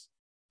on this.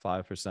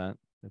 5%.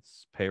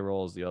 It's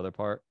payroll is the other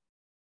part.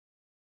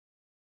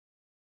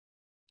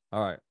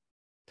 All right,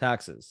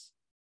 taxes.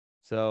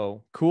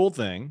 So cool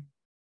thing.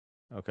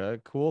 Okay,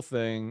 cool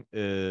thing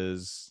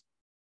is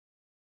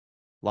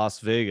Las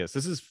Vegas.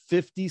 This is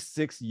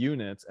 56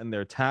 units, and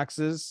their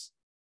taxes,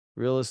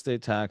 real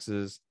estate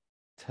taxes,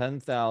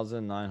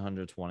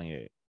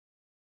 10,928.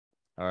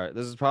 All right,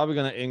 this is probably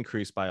going to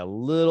increase by a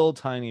little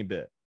tiny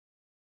bit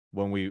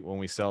when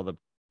we sell the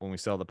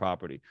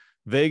property.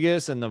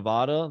 Vegas and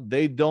Nevada,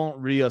 they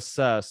don't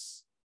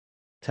reassess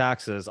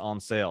taxes on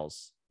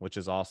sales, which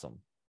is awesome.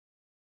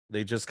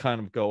 They just kind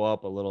of go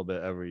up a little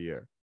bit every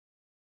year.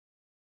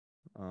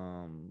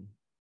 And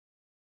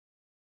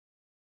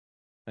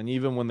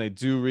even when they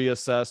do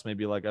reassess,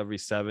 maybe like every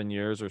 7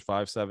 years or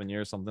 5-7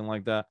 years, something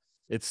like that,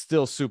 it's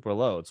still super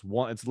low.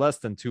 It's less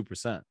than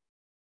 2%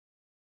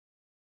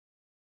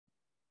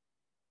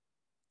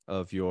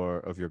 of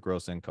your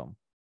gross income.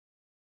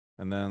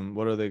 And then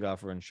what do they got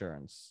for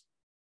insurance?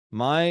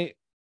 My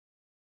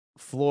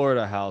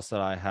Florida house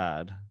that I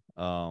had,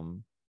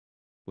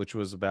 which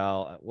was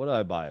about, what did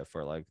I buy it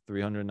for? Like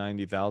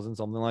 390,000,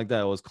 something like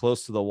that. It was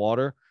close to the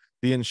water.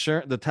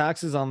 The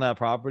taxes on that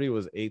property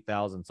was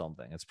 8,000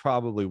 something. It's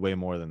probably way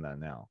more than that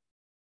now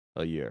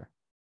a year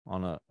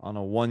on a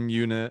 1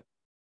 unit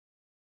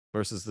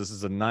versus this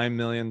is a $9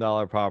 million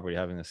property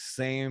having the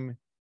same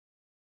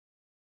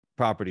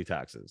property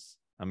taxes.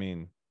 I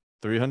mean,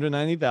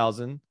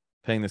 390,000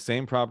 paying the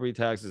same property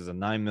taxes as a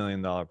 $9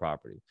 million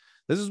property.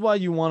 This is why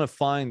you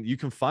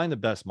can find the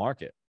best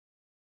market.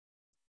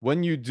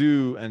 When you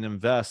do and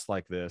invest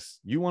like this,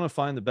 you want to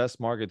find the best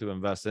market to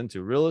invest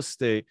into. Real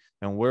estate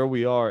and where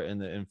we are in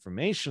the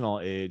informational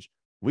age,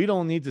 we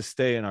don't need to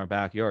stay in our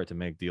backyard to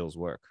make deals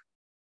work.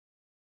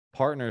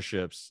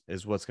 Partnerships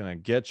is what's going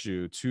to get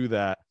you to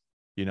that,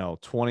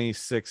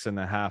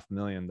 $26.5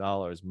 million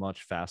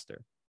much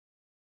faster.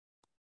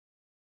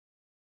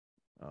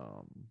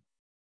 All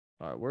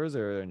right, where's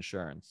their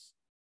insurance?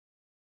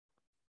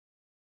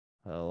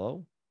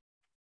 Hello?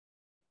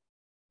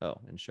 Oh,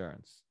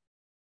 insurance.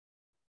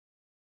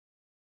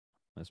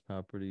 This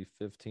property,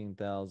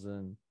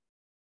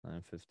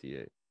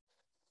 15,958.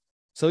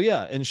 So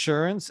yeah,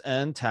 insurance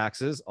and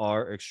taxes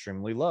are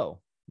extremely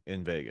low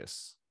in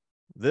Vegas.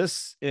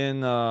 This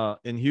in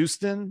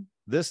Houston,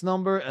 this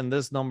number and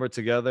this number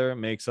together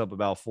makes up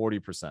about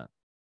 40%,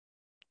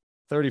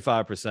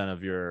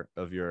 35%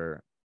 of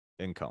your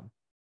income.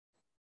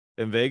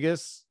 In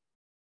Vegas,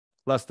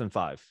 less than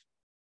 5.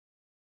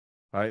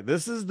 All right,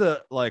 this is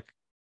the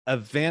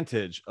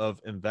advantage of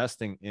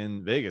investing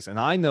in Vegas. And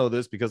I know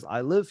this because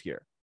I live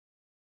here.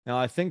 Now,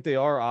 I think they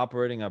are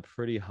operating at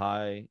pretty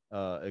high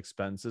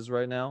expenses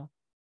right now.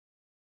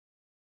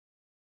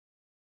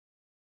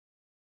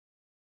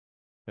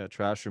 Yeah,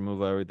 trash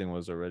removal, everything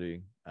was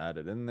already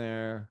added in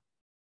there.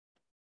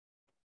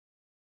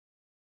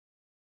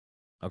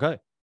 Okay.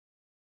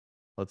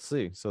 Let's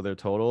see. So their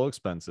total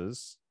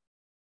expenses,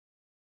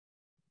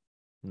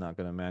 not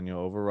going to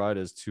manual override,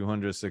 is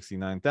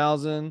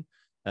 269,000,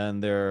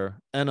 and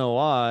their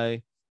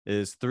NOI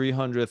is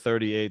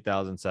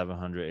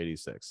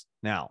 338,786.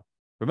 Now,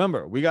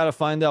 remember, we got to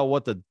find out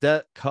what the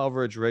debt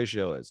coverage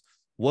ratio is.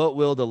 What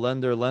will the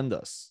lender lend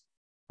us?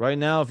 Right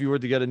now, if you were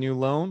to get a new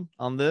loan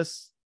on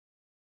this,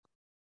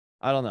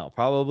 I don't know,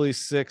 probably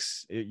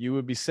you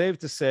would be safe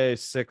to say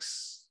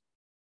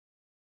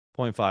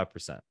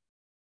 6.5%.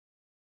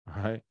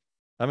 All right.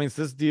 That means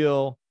this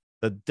deal,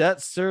 the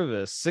debt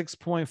service,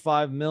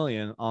 6.5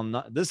 million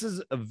on this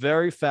is a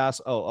very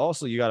fast. Oh,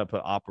 also you got to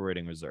put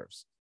operating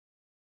reserves.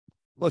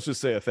 Let's just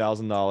say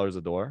 $1,000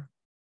 a door.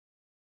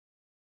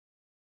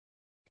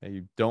 Okay,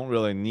 you don't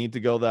really need to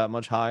go that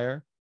much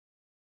higher,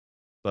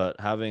 but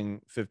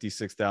having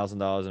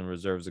 $56,000 in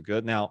reserves are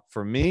good. Now,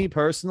 for me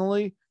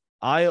personally,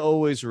 I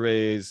always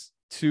raise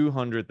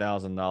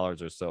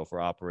 $200,000 or so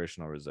for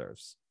operational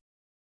reserves.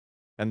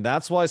 And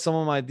that's why some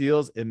of my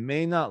deals, it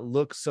may not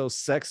look so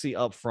sexy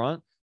up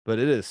front, but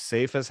it is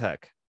safe as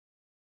heck.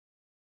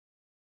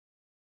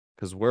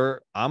 Because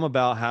I'm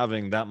about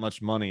having that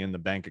much money in the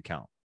bank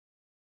account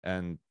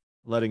and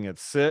letting it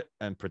sit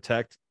and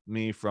protect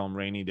me from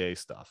rainy day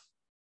stuff.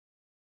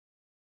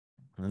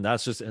 And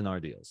that's just in our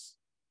deals.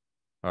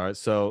 All right.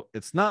 So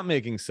it's not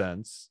making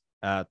sense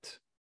at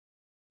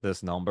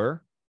this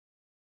number.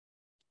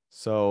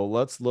 So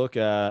let's look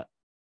at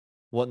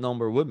what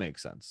number would make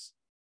sense.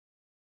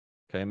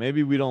 Okay.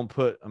 Maybe we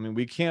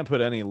we can't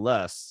put any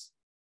less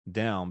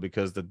down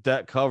because the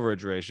debt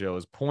coverage ratio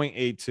is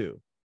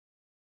 0.82.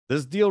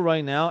 This deal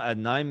right now at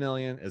 9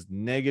 million is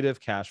negative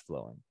cash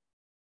flowing.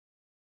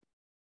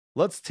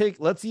 Let's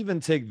even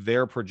take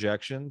their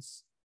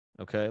projections.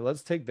 Okay.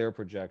 Let's take their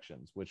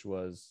projections, which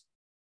was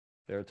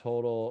their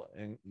total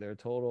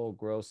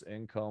gross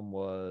income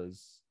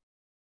was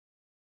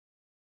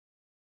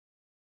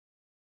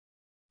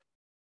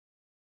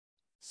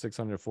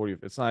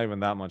 $640. It's not even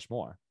that much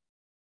more.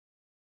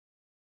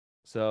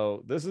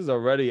 So this is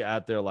already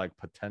at their like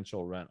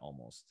potential rent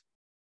almost.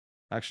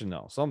 Actually,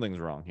 no, something's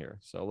wrong here.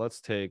 So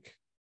let's take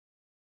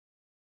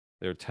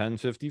their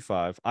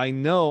 1055. I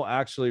know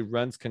actually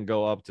rents can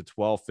go up to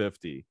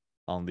 1250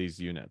 on these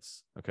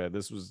units. Okay,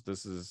 this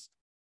is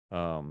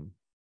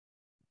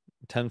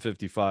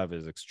 1055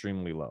 is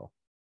extremely low.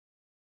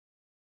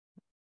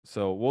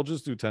 So we'll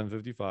just do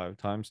 1055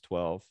 times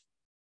 12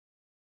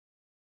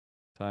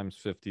 times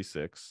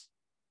 56.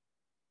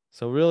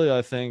 So really,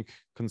 I think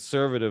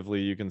conservatively,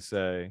 you can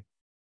say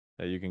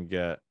that you can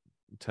get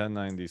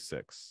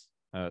 1096,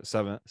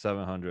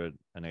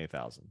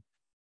 708,000.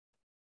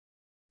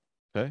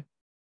 Okay.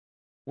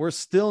 We're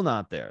still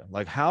not there.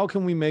 Like, how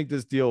can we make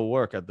this deal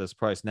work at this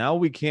price? Now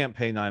we can't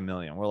pay 9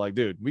 million. We're like,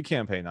 dude, we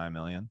can't pay 9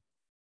 million.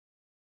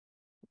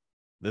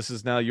 This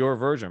is now your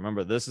version.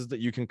 Remember, this is that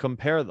you can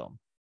compare them.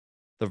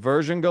 The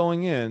version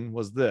going in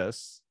was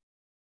this.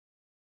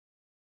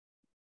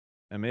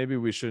 And maybe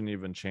we shouldn't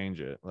even change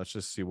it. Let's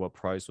just see what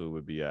price we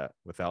would be at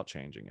without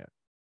changing it.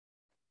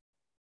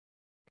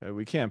 Okay,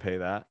 we can't pay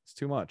that. It's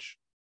too much.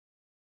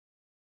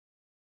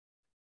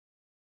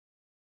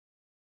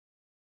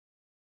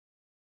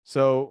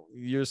 So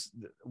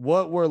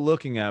what we're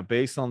looking at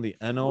based on the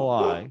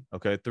NOI,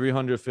 okay,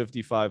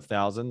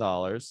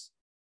 $355,000.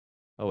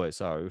 Oh wait,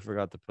 sorry, we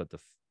forgot to put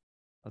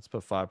let's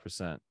put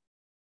 5%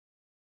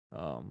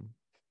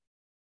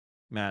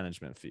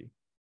 management fee.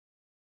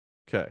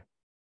 Okay.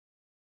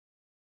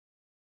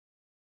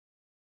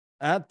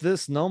 At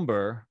this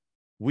number,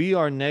 we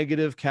are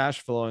negative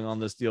cash flowing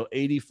on this deal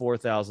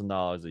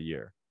 $84,000 a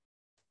year.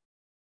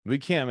 We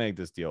can't make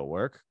this deal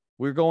work.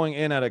 We're going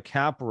in at a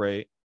cap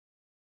rate,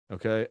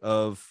 okay,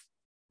 of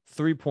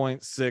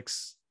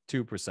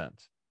 3.62%.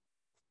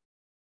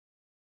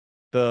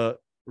 The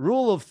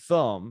rule of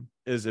thumb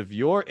is if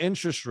your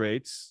interest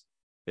rates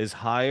is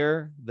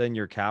higher than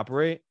your cap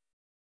rate,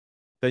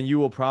 then you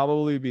will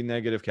probably be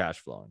negative cash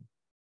flowing.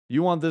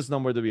 You want this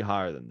number to be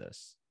higher than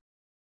this.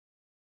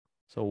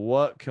 So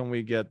what can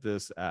we get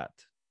this at?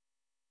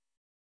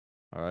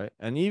 All right.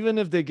 And even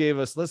if they gave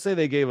us, let's say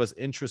they gave us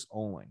interest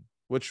only,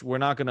 which we're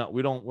not going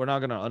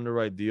to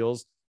underwrite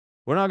deals.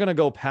 We're not going to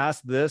go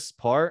past this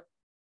part.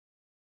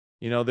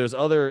 You know, there's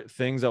other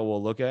things that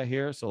we'll look at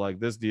here. So like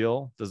this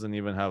deal doesn't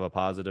even have a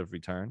positive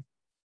return,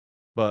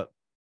 but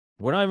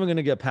we're not even going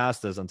to get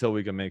past this until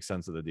we can make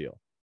sense of the deal.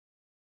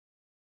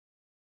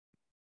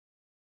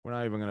 We're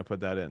not even going to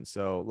put that in.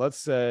 So let's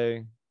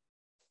say,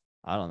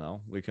 I don't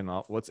know,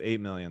 what's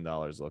 $8 million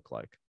look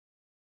like?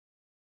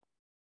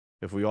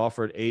 If we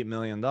offered $8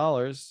 million,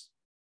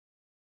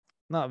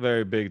 not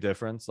very big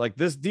difference. Like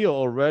this deal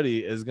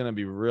already is going to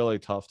be really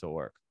tough to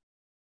work.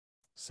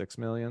 6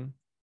 million.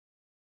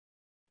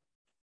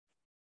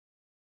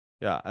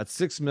 Yeah, at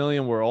 6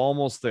 million, we're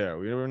almost there.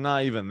 We were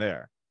not even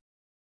there.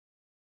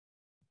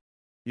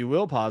 you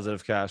will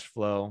positive cash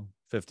flow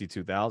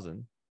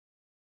 52,000.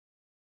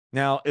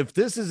 Now, if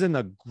this is in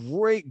a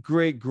great,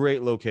 great,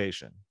 great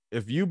location,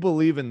 if you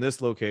believe in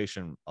this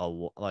location,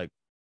 like,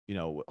 you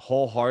know,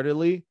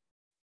 wholeheartedly,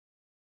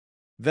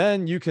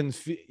 then you can,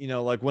 you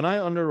know, like when I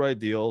underwrite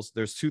deals,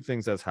 there's two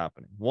things that's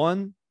happening.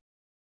 One,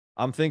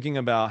 I'm thinking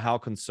about how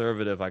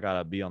conservative I got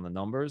to be on the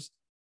numbers.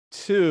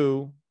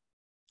 Two,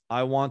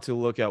 I want to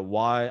look at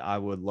why I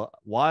would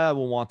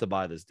want to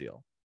buy this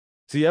deal.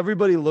 See,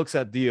 everybody looks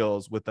at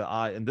deals with the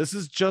eye, and this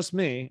is just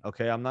me.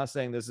 Okay. I'm not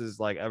saying this is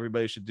like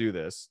everybody should do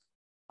this.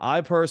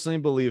 I personally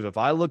believe if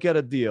I look at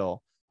a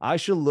deal, I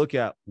should look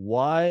at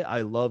why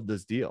I love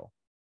this deal,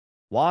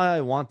 why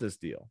I want this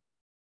deal,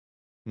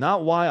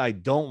 not why I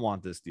don't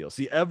want this deal.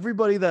 See,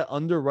 everybody that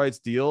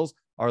underwrites deals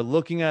are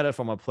looking at it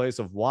from a place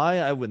of why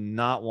I would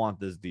not want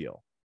this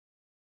deal.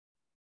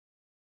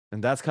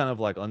 And that's kind of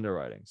like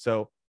underwriting.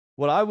 So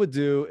what I would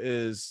do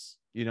is,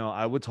 you know,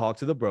 I would talk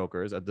to the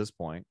brokers at this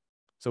point.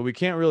 So we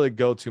can't really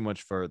go too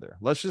much further.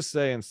 Let's just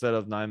say instead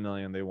of 9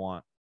 million, they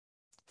want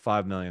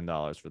 $5 million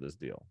for this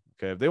deal.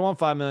 Okay. If they want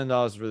 $5 million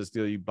for this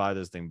deal, you buy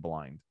this thing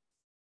blind.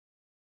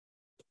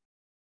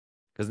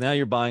 Because now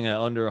you're buying at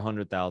under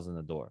 100,000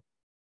 a door.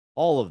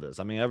 All of this.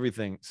 I mean,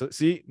 everything. So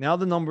see, now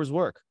the numbers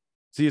work.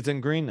 See, it's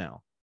in green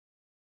now.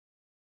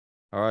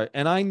 All right.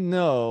 And I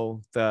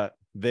know that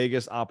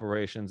Vegas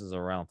operations is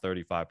around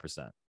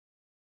 35%.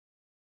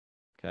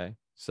 Okay.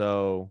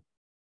 So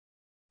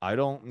I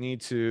don't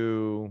need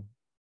to,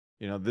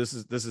 you know, this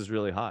is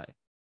really high.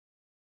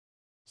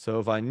 So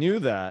if I knew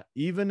that,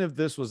 even if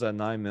this was at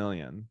 9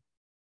 million,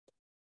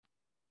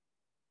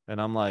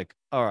 and I'm like,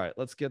 all right,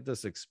 let's get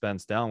this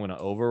expense down. I'm going to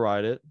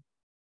override it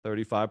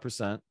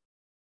 35%.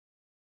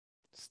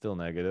 Still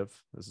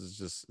negative. This is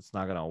just, it's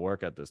not going to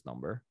work at this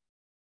number.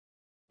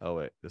 Oh,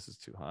 wait, this is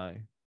too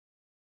high.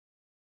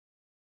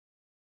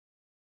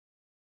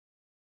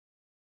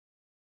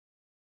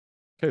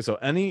 Okay, so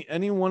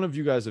any one of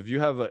you guys, if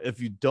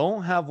you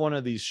don't have one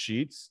of these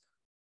sheets,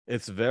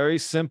 it's very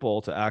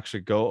simple to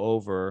actually go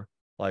over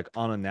like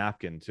on a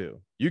napkin too.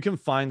 You can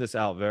find this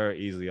out very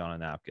easily on a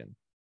napkin.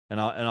 And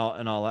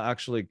I'll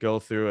actually go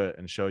through it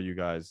and show you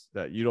guys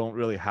that you don't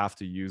really have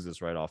to use this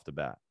right off the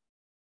bat.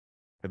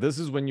 This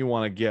is when you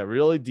want to get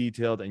really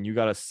detailed and you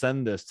got to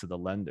send this to the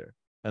lender.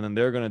 And then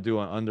they're going to do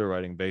an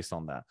underwriting based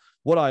on that.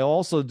 What I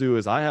also do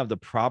is I have the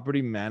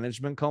property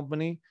management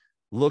company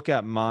look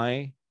at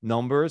my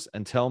numbers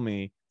and tell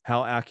me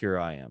how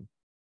accurate I am.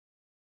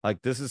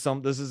 Like this is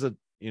a,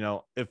 you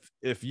know,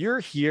 if you're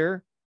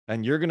here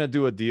and you're going to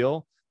do a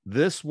deal,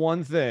 this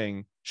one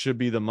thing should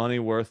be the money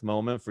worth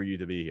moment for you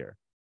to be here.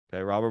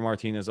 Okay. Robert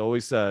Martinez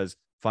always says,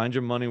 find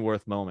your money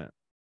worth moment.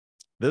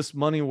 This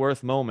money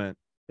worth moment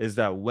is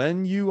that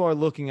when you are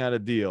looking at a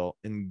deal,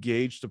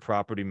 engage the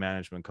property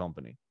management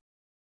company.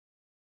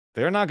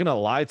 They're not going to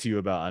lie to you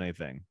about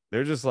anything.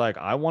 They're just like,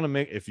 I want to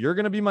make, if you're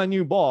going to be my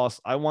new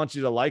boss, I want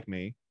you to like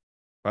me.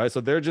 Right.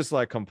 So they're just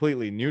like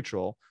completely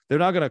neutral. They're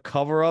not going to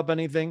cover up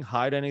anything,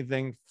 hide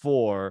anything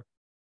for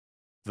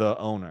the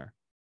owner.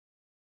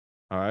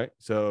 All right.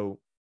 So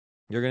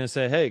you're going to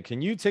say, hey,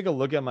 can you take a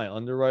look at my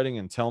underwriting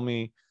and tell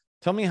me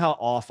how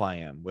off I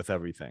am with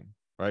everything?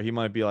 Right. He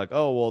might be like,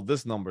 oh, well,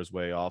 this number's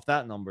way off.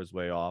 That number's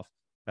way off.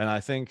 And I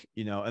think,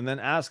 you know, and then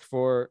ask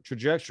for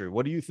trajectory.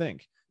 What do you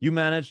think? You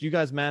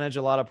guys manage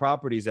a lot of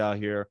properties out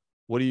here.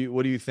 What do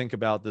you think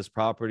about this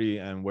property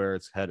and where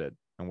it's headed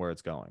and where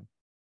it's going?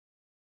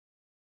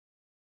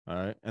 All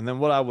right. And then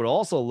what I would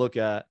also look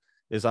at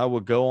is I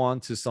would go on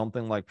to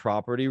something like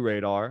Property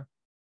Radar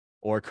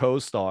or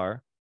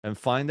CoStar and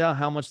find out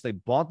how much they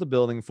bought the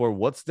building for,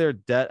 what's their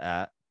debt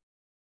at.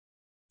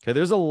 Okay,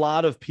 there's a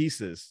lot of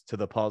pieces to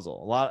the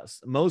puzzle.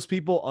 Most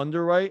people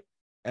underwrite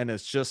and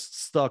it's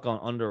just stuck on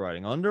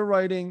underwriting.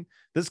 Underwriting,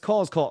 this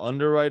call is called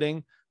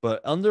underwriting,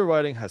 but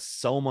underwriting has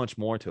so much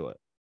more to it.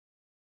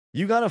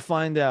 You got to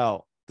find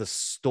out the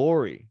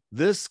story.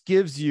 This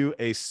gives you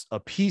a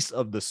piece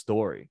of the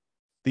story.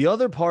 The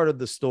other part of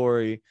the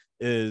story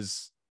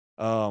is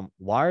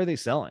why are they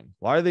selling?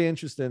 Why are they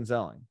interested in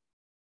selling?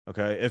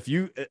 Okay, if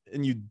you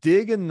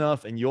dig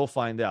enough and you'll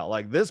find out.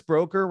 Like this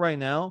broker right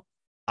now,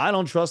 I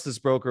don't trust this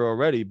broker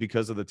already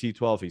because of the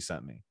T12 he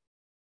sent me.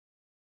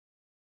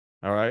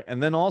 All right.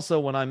 And then also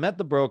when I met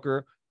the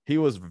broker, he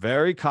was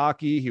very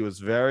cocky. He was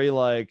very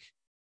like,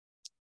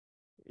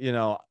 you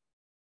know,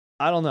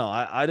 I don't know.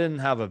 I didn't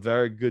have a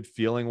very good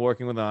feeling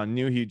working with him. I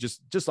knew he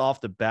just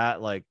off the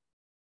bat, like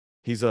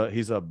he's a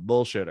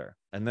bullshitter.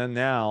 And then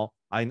now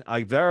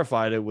I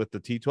verified it with the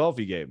T12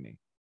 he gave me.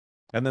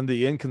 And then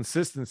the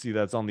inconsistency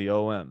that's on the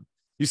OM.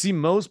 You see,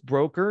 most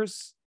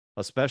brokers,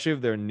 especially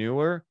if they're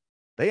newer,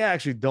 they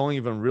actually don't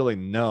even really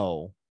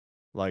know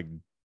like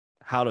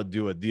how to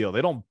do a deal.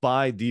 They don't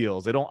buy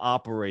deals. They don't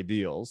operate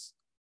deals.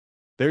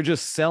 They're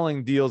just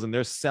selling deals and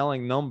they're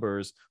selling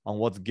numbers on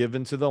what's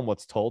given to them,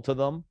 what's told to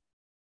them.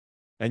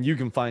 And you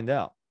can find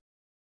out.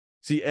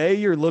 See, A,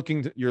 you're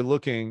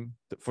looking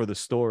for the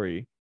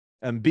story.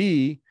 And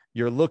B,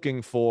 you're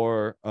looking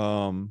for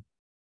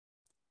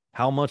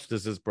how much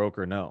does this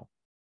broker know?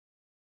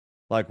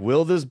 Like,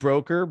 will this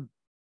broker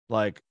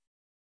like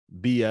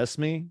BS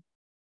me,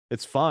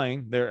 it's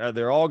fine.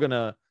 They're all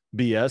gonna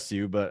BS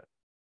you, but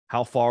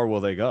how far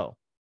will they go?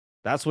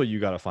 That's what you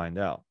got to find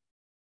out.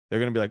 They're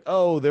gonna be like,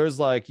 oh, there's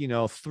like,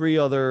 3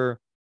 other,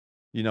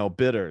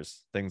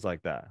 bidders, things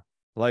like that.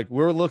 Like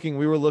we were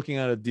looking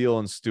at a deal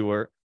in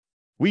Stewart.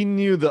 We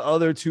knew the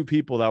other 2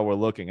 people that were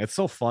looking. It's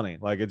so funny.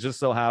 Like it just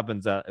so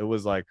happens that it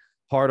was like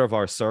part of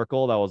our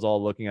circle that was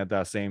all looking at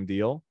that same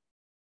deal.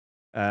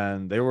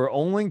 And they were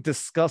only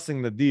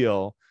discussing the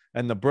deal,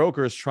 and the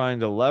broker's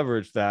trying to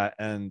leverage that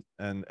and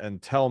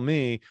tell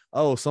me,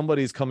 oh,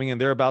 somebody's coming in,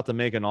 they're about to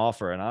make an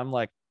offer. And I'm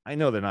like, I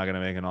know they're not going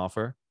to make an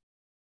offer.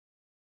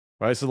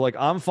 Right. So like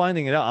I'm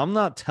finding it out. I'm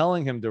not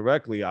telling him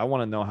directly. I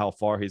want to know how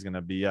far he's going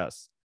to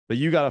BS. But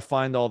you got to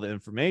find all the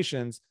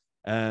informations,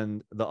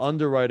 and the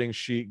underwriting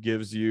sheet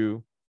gives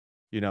you,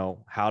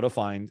 how to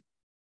find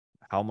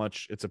how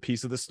much it's a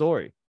piece of the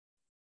story.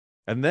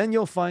 And then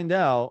you'll find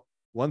out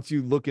once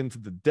you look into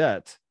the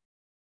debt,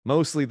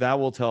 mostly that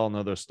will tell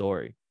another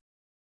story.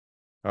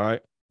 All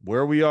right.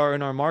 Where we are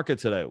in our market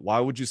today. Why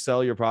would you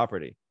sell your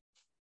property?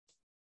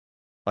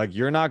 Like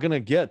you're not going to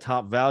get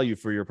top value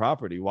for your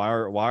property. Why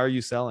are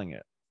you selling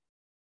it?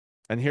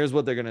 And here's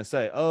what they're going to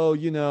say. Oh,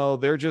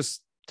 they're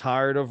just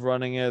tired of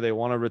running it. They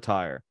want to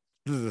retire.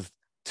 This is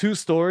 2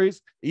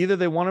 stories. Either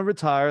they want to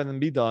retire and then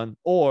be done,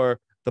 or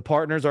the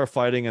partners are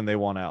fighting and they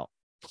want out.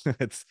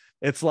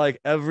 It's like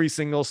every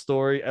single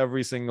story,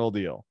 every single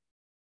deal.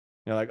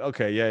 You're like,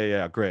 okay,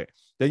 yeah, great.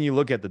 Then you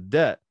look at the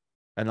debt,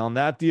 and on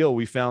that deal,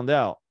 we found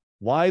out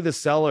why the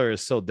seller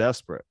is so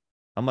desperate.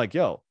 I'm like,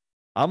 yo,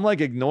 I'm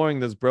like ignoring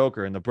this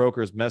broker, and the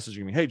broker is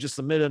messaging me, hey, just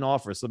submit an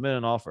offer.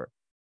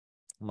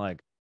 I'm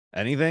like,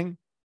 anything?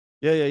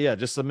 Yeah.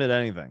 Just submit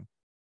anything.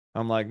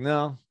 I'm like,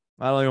 no,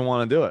 I don't even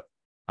want to do it.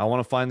 I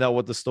want to find out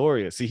what the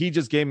story is. See, he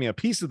just gave me a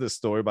piece of this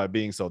story by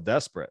being so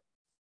desperate.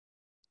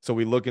 So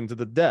we look into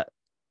the debt,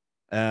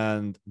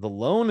 and the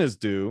loan is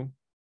due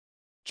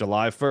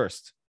July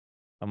 1st.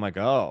 I'm like,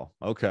 oh,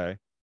 okay.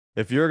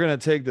 If you're going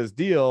to take this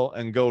deal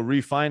and go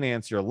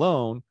refinance your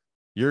loan,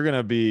 you're going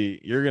to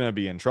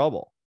be in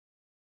trouble.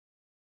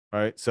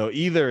 Right? So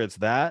either it's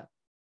that,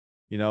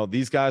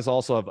 these guys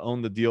also have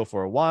owned the deal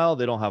for a while.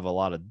 They don't have a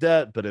lot of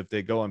debt, but if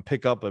they go and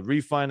pick up a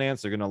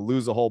refinance, they're going to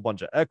lose a whole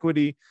bunch of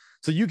equity.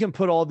 So you can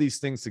put all these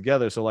things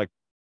together. So like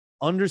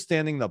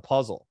understanding the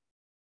puzzle,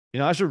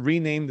 I should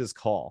rename this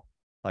call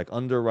like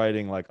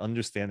underwriting, like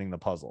understanding the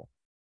puzzle,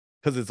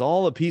 because it's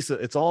all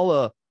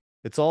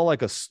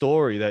like a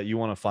story that you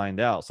want to find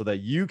out so that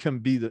you can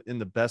be in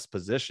the best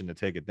position to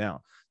take it down.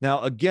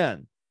 Now,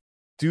 again,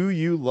 do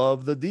you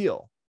love the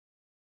deal?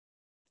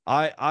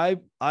 I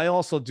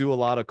also do a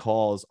lot of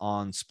calls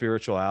on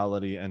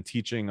spirituality and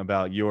teaching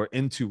about your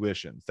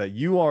intuitions, that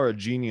you are a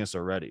genius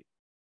already.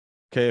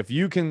 Okay. If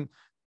you can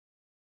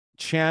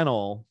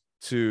channel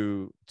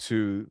to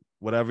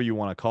whatever you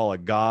want to call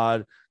it,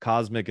 God,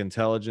 cosmic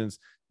intelligence,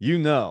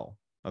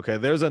 okay,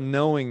 there's a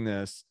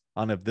knowingness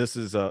on if this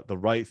is the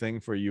right thing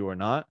for you or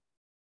not.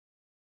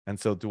 And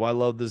so, do I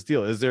love this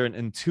deal? Is there an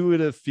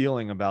intuitive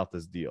feeling about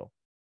this deal?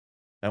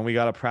 And we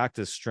got to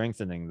practice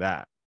strengthening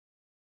that.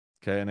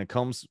 Okay. And it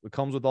comes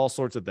with all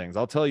sorts of things.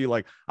 I'll tell you,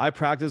 like, I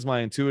practice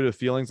my intuitive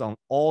feelings on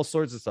all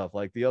sorts of stuff.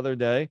 Like the other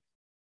day,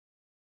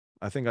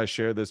 I think I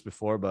shared this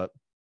before, but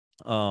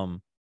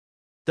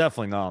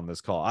definitely not on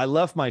this call. I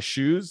left my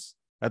shoes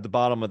at the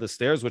bottom of the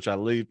stairs, which I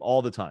leave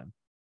all the time.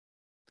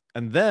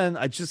 And then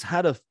I just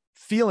had a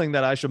feeling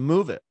that I should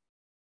move it.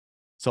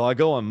 So I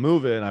go and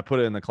move it and I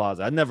put it in the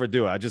closet. I never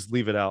do it. I just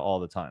leave it out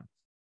all the time.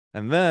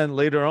 And then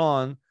later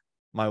on,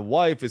 my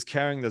wife is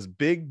carrying this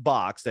big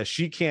box that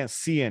she can't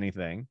see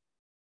anything.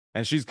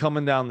 And she's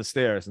coming down the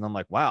stairs. And I'm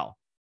like, wow,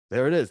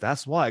 there it is.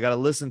 That's why I got to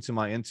listen to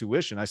my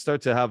intuition. I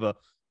start to have a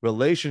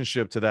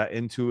relationship to that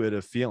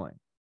intuitive feeling.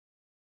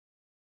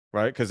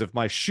 Right? Because if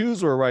my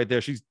shoes were right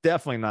there, she's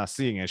definitely not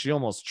seeing it. She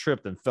almost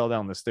tripped and fell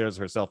down the stairs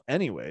herself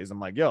anyways. I'm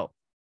like, yo,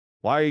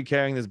 why are you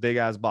carrying this big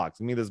ass box?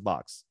 Give me this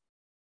box.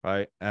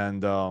 Right.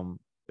 And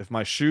if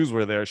my shoes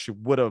were there, she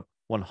would have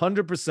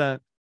 100%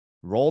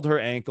 rolled her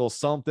ankle,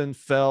 something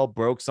fell,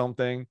 broke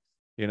something,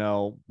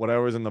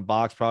 whatever's in the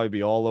box probably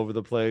be all over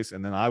the place.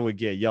 And then I would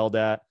get yelled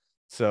at.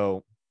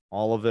 So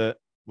all of it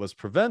was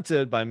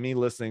prevented by me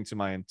listening to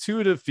my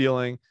intuitive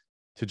feeling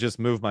to just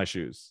move my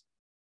shoes.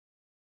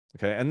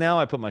 Okay. And now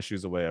I put my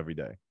shoes away every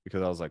day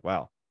because I was like,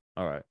 wow,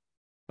 all right,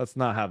 let's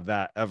not have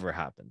that ever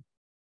happen.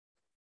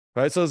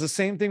 Right. So it's the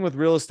same thing with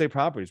real estate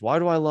properties. Why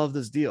do I love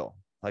this deal?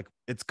 Like,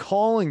 it's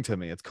calling to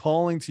me. It's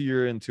calling to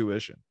your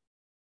intuition.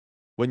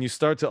 When you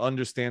start to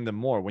understand them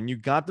more, when you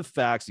got the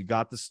facts, you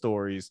got the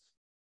stories,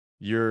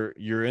 your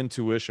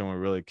intuition will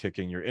really kick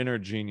in. Your inner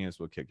genius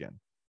will kick in.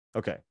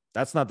 Okay.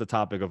 That's not the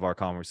topic of our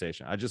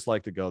conversation. I just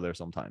like to go there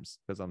sometimes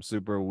because I'm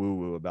super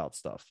woo-woo about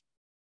stuff.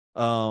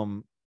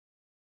 All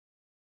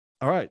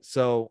right.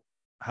 So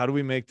how do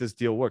we make this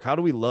deal work? How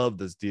do we love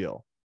this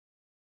deal?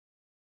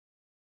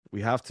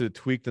 We have to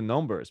tweak the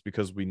numbers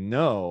because we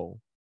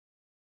know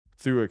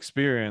through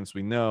experience,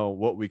 we know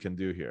what we can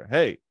do here.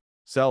 Hey,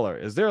 seller,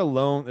 is there a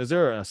loan? Is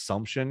there an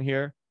assumption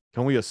here?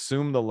 Can we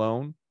assume the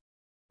loan?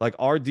 Like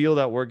our deal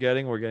that we're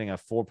getting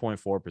at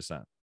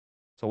 4.4%.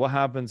 So what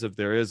happens if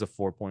there is a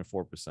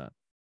 4.4%?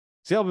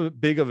 See how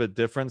big of a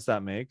difference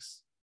that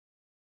makes?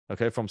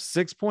 Okay, from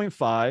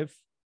 6.5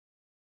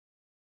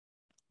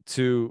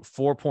 to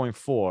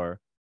 4.4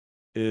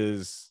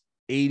 is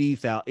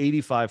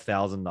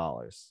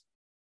 $85,000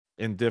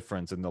 in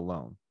difference in the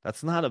loan.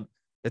 That's not a,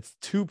 it's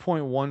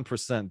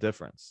 2.1%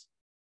 difference.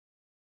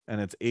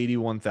 And it's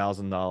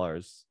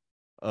 $81,000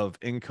 of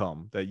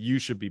income that you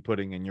should be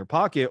putting in your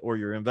pocket or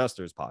your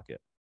investor's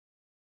pocket.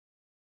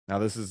 Now,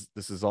 this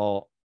is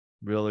all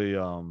really,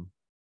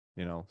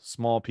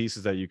 small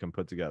pieces that you can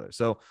put together.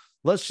 So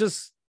let's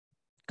just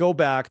go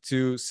back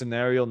to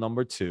scenario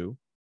number 2.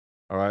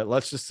 All right.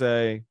 Let's just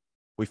say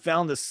we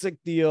found a sick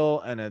deal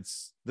and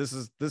this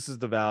is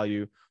the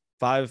value,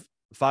 $5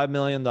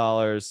 million.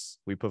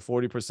 We put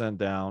 40%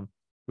 down.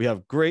 We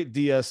have great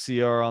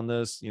DSCR on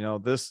this.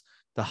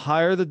 The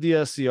higher the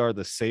DSCR,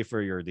 the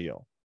safer your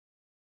deal.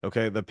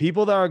 Okay. The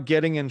people that are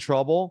getting in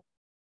trouble,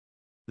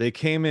 they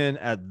came in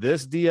at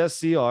this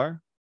DSCR,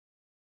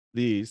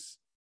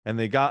 and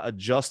they got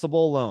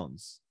adjustable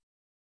loans.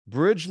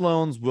 Bridge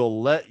loans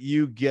will let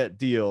you get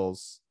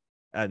deals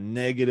at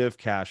negative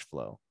cash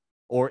flow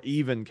or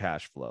even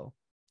cash flow.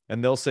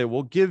 And they'll say,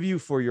 we'll give you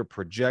for your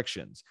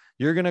projections.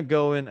 You're going to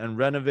go in and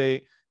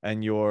renovate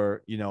and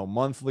your,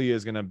 monthly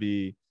is going to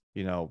be,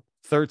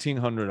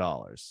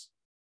 $1,300.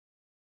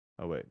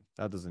 Oh, wait,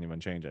 that doesn't even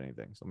change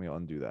anything. So let me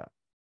undo that.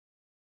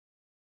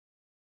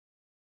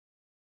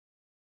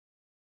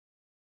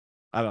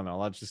 I don't know.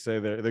 Let's just say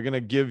they're going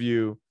to give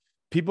you,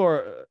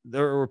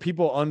 there were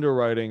people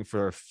underwriting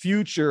for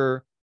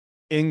future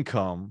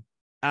income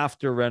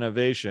after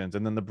renovations.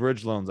 And then the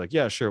bridge loan's like,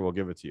 yeah, sure, we'll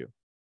give it to you.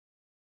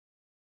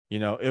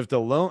 If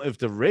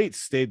the rate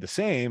stayed the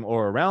same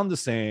or around the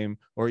same,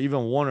 or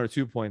even 1 or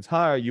 2 points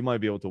higher, you might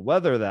be able to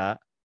weather that.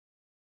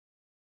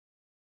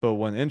 But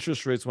when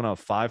interest rates went up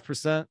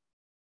 5%,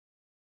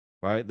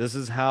 right? This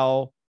is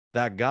how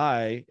that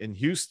guy in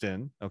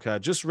Houston, okay, I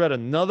just read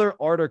another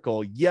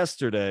article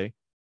yesterday.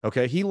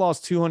 Okay, he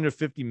lost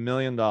 $250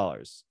 million,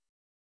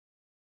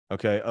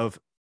 okay, of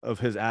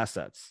his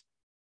assets.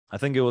 I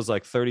think it was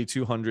like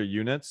 3,200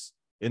 units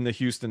in the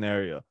Houston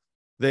area.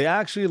 They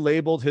actually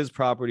labeled his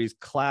properties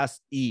Class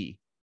E.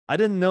 I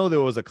didn't know there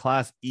was a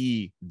Class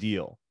E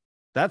deal.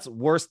 That's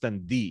worse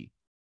than D.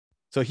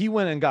 So he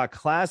went and got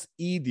Class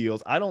E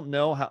deals. I don't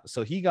know how.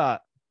 So he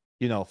got,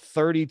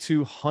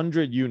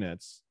 3,200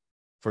 units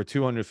for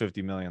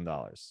 $250 million.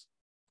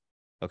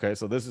 Okay,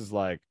 so this is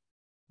like,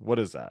 what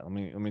is that? Let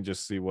me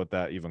just see what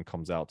that even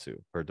comes out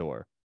to per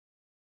door.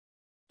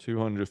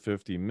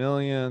 250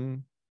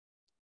 million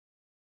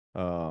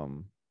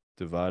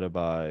divided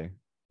by,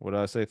 what did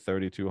I say?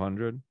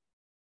 3,200.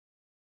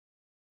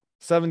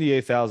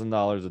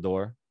 $78,000 a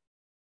door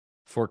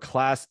for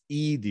Class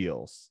E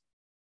deals.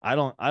 I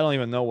don't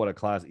even know what a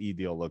Class E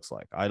deal looks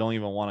like. I don't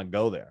even want to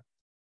go there.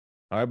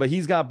 All right, but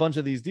he's got a bunch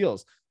of these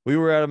deals. We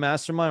were at a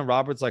mastermind.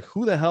 Robert's like,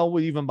 who the hell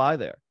would even buy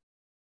there?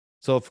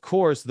 So of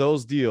course,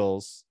 those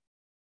deals,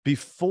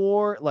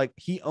 before, like,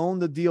 he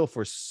owned the deal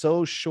for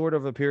so short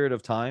of a period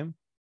of time,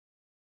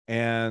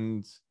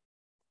 and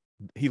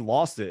he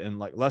lost it in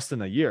like less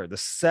than a year. The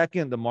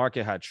second the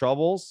market had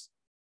troubles,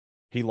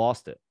 he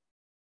lost it.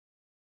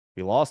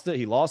 He lost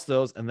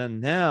those. And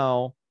then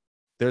now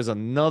there's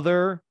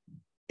another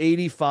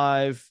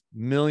 $85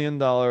 million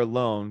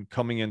loan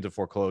coming into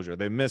foreclosure.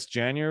 They missed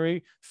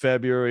January,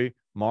 February,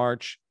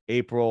 March,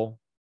 April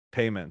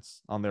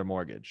payments on their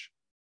mortgage.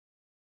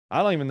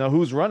 I don't even know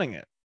who's running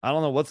it. I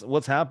don't know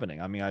what's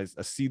happening. I mean, I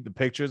see the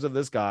pictures of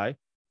this guy.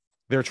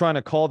 They're trying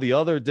to call the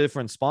other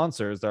different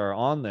sponsors that are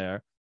on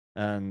there,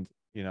 and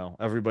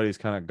everybody's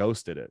kind of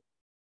ghosted it.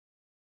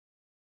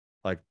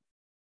 Like,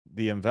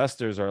 the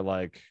investors are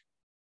like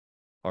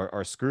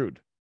are screwed.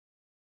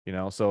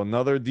 So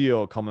another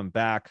deal coming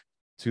back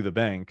to the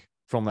bank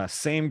from that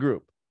same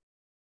group.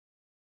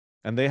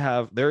 And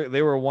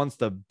they were once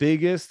the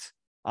biggest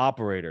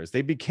operators.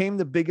 They became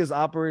the biggest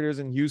operators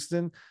in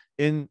Houston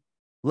in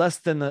less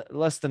than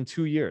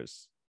 2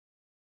 years.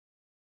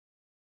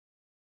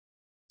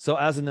 So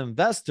as an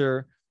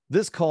investor,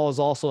 this call is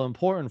also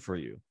important for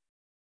you,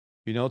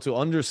 to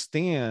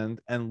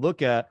understand and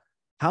look at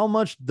how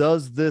much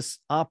does this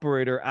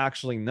operator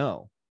actually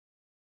know,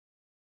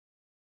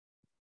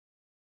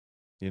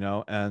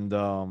 and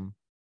I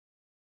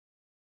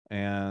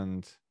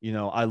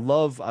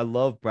love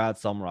Brad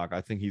Sumrock.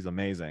 I think he's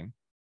amazing,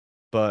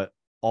 but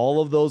all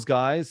of those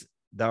guys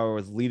that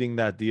was leading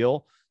that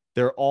deal,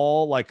 they're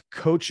all like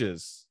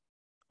coaches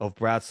of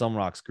Brad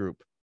Sumrock's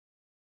group.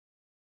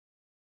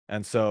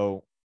 And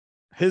so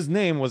his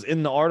name was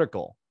in the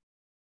article.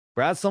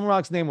 Brad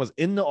Sumrock's name was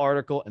in the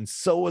article, and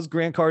so was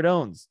Grant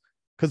Cardone's,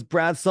 because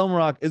Brad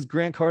Sumrock is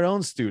Grant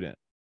Cardone's student.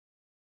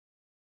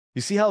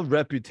 You see how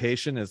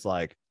reputation is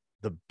like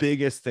the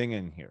biggest thing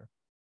in here.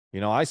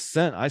 I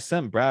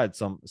sent Brad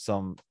some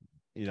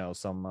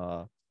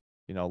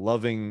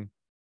loving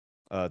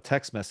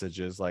text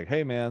messages like,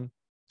 hey man,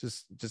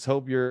 just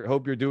hope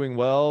you're doing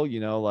well,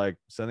 like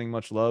sending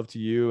much love to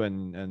you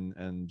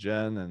and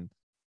Jen, and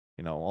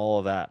all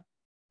of that,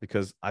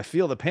 because I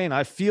feel the pain.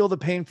 I feel the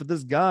pain for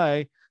this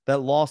guy that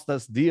lost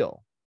this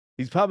deal.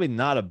 He's probably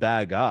not a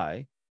bad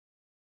guy,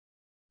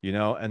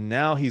 and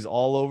now he's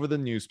all over the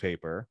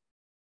newspaper.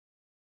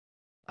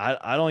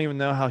 I don't even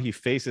know how he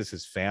faces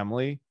his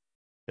family,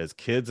 his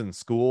kids in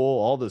school,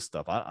 all this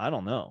stuff. I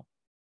don't know.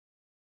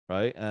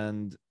 Right.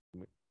 And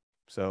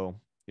so,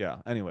 yeah,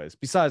 anyways,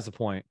 besides the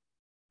point,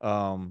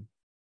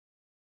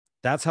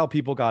 that's how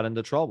people got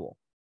into trouble.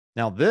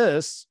 Now,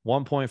 this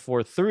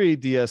 1.43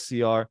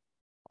 DSCR,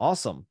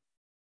 awesome.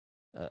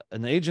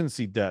 An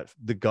agency debt,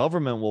 the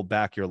government will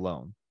back your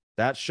loan.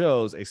 That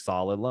shows a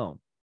solid loan,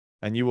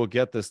 and you will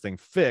get this thing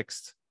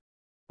fixed.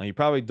 Now, you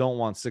probably don't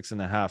want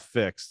 6.5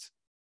 fixed,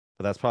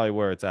 but that's probably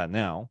where it's at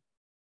now.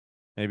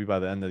 Maybe by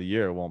the end of the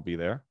year, it won't be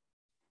there.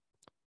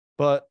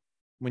 But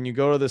when you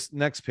go to this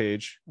next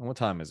page, what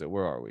time is it?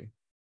 Where are we?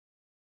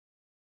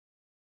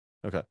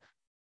 Okay.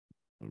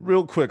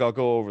 Real quick, I'll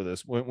go over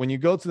this. When you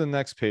go to the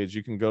next page,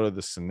 you can go to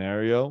the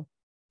scenario.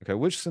 Okay,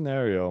 which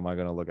scenario am I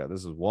going to look at?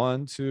 This is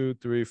 1, 2,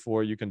 3,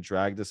 4. You can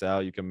drag this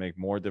out. You can make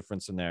more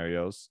different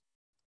scenarios,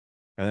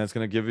 and it's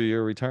going to give you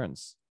your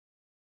returns.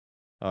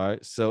 All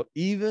right. So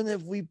even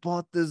if we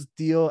bought this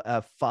deal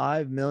at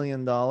 $5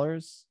 million,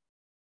 the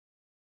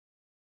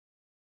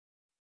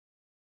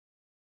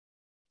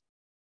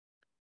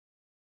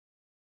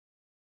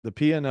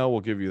P&L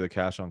will give you the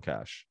cash on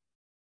cash.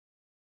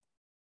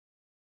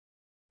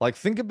 Like,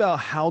 think about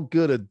how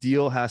good a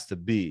deal has to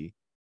be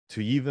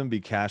to even be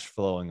cash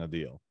flowing a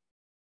deal,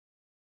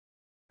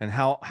 and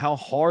how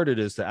hard it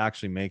is to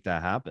actually make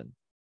that happen.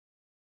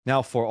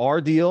 Now, for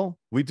our deal,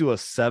 we do a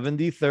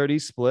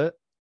 70-30 split.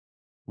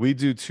 We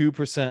do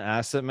 2%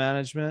 asset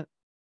management,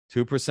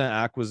 2%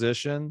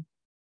 acquisition,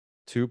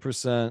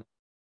 2%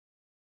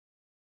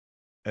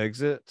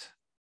 exit.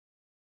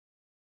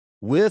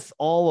 With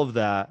all of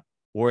that,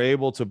 we're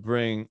able to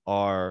bring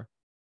our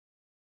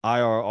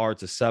IRR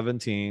to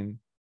 17,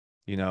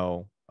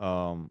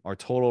 our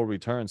total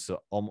returns to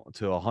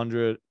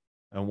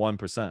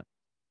 101%.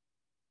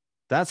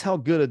 That's how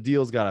good a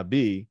deal's got to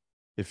be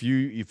if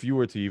you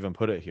were to even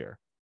put it here.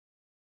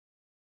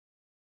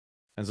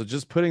 And so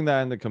just putting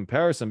that into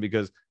comparison,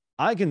 because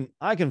I can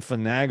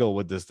finagle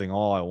with this thing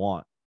all I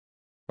want,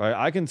 right?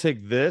 I can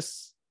take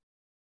this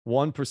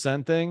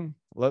 1% thing.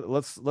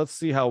 Let's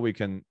see how we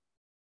can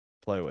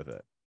play with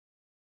it.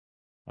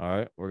 All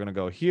right, we're gonna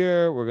go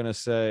here. We're gonna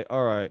say,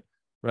 all right,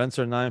 rents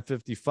are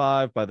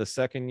 $955. By the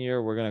second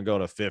year, we're gonna go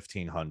to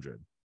 $1,500.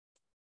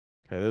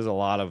 Okay, there's a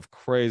lot of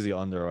crazy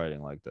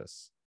underwriting like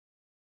this.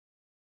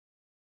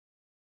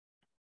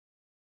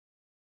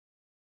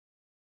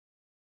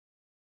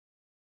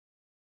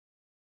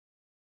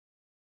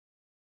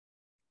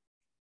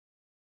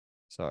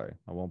 Sorry,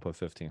 I won't put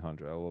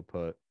 1,500. I will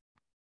put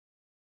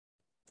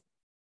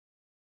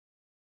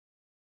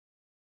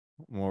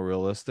more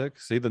realistic.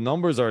 See, the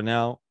numbers are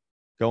now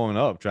going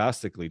up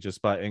drastically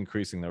just by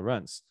increasing the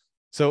rents.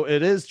 So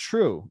it is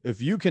true.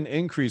 If you can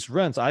increase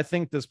rents, I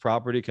think this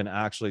property can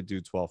actually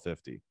do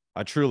 $1,250.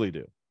 I truly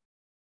do.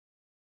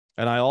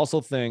 And I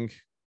also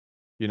think,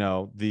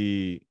 and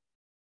then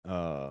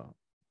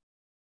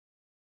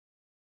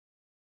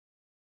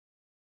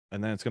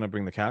it's going to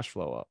bring the cash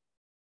flow up.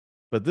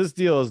 But this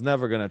deal is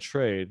never going to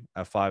trade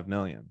at 5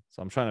 million.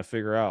 So I'm trying to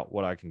figure out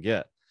what I can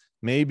get.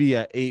 Maybe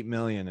at 8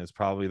 million is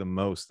probably the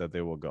most that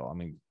they will go. I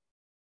mean,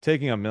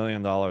 taking $1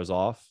 million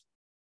off,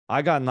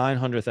 I got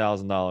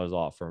 $900,000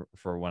 off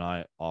for when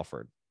I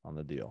offered on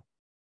the deal.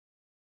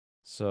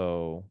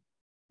 So,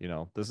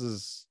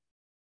 it's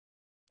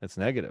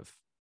negative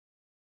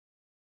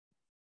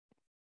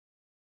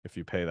if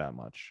you pay that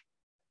much.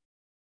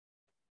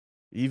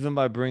 Even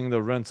by bringing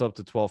the rents up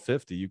to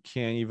 $1,250, you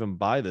can't even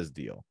buy this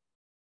deal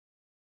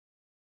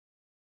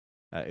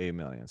at 8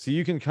 million. So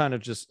you can kind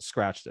of just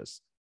scratch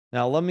this.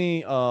 Now let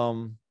me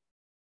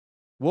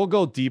we'll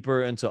go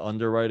deeper into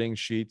underwriting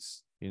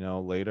sheets,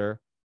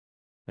 later.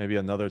 Maybe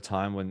another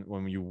time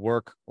when you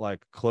work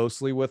like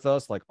closely with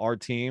us, like our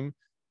team,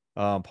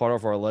 part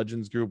of our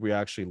Legends group, we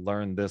actually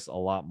learn this a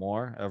lot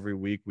more. Every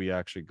week we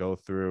actually go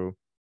through,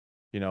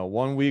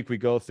 1 week we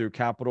go through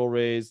capital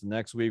raise, the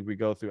next week we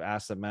go through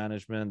asset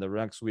management, the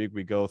next week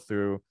we go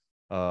through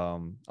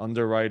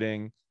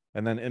underwriting,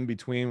 and then in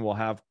between we'll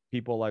have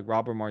people like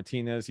Robert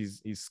Martinez.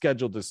 He's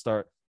scheduled to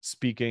start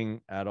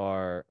speaking at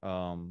our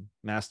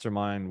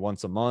mastermind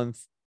once a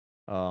month.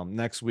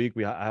 Next week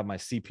I have my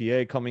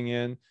CPA coming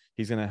in.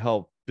 He's going to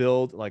help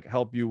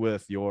you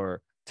with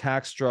your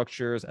tax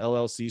structures,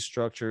 LLC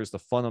structures. The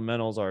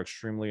fundamentals are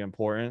extremely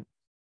important.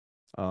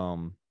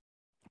 But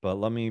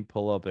let me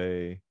pull up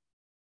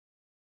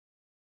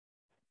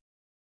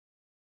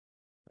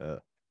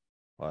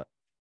what?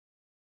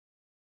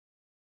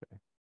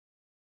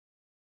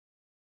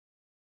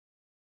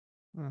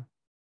 Okay.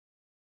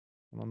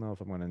 I don't know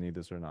if I'm going to need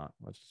this or not.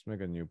 Let's just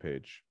make a new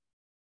page.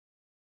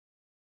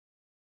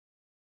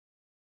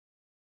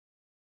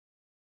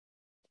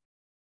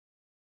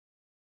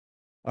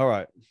 All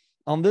right.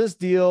 On this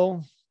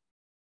deal,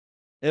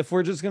 if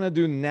we're just going to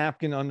do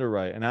napkin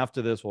underwrite, and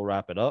after this, we'll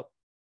wrap it up.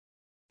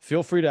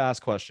 feel free to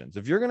ask questions.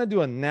 If you're going to do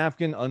a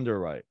napkin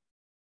underwrite,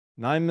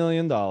 $9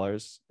 million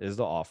is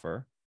the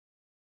offer.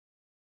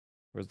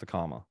 Where's the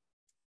comma?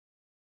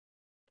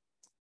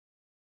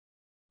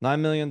 $9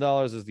 million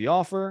is the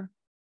offer.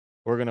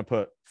 We're going to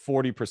put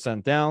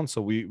 40% down.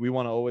 So we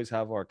want to always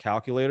have our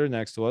calculator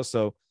next to us.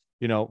 So,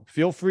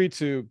 feel free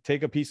to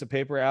take a piece of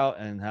paper out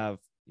and have,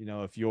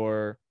 if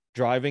you're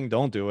driving,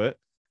 don't do it,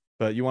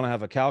 but you want to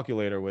have a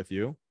calculator with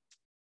you.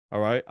 All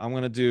right. I'm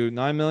going to do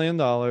 $9 million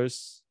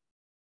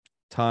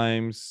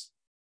times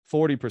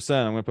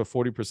 40%. I'm going to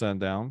put 40%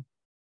 down.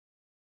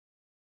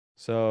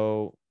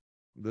 So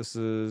this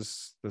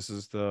is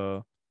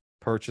the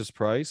purchase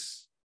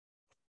price.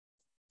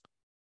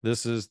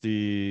 This is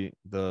the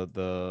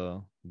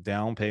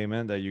down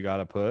payment that you got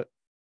to put.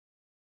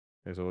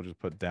 Okay, so we'll just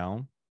put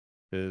down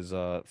is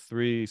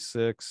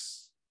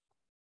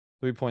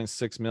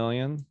 3.6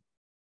 million.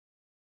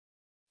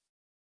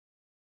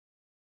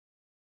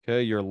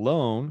 Okay, your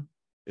loan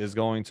is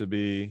going to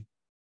be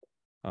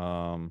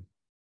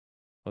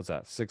what's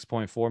that?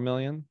 6.4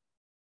 million.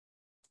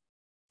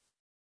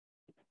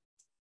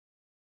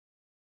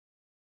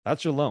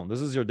 That's your loan.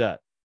 This is your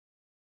debt.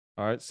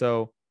 All right,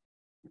 so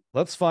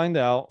let's find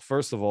out.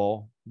 First of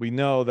all, we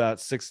know that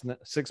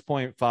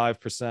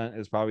 6.5%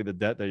 is probably the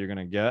debt that you're going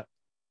to get.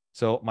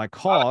 So my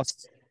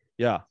cost,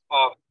 yeah.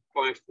 5.4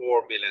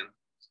 million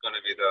is going to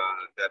be the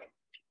debt.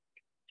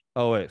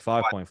 Oh, wait,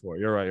 5.4.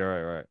 You're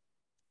right.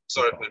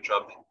 Sorry for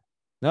interrupting.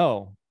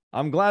 No,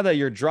 I'm glad that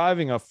you're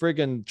driving a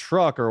friggin'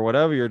 truck or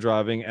whatever you're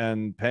driving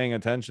and paying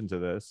attention to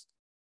this.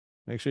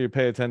 Make sure you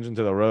pay attention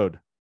to the road.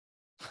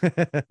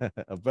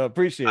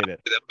 Appreciate it.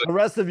 The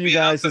rest of you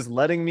guys is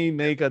letting me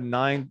make a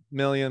 9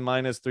 million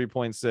minus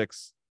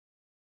 3.6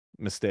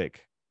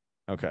 mistake.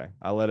 Okay,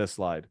 I'll let it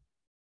slide.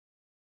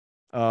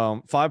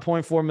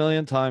 5.4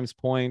 million times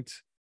point.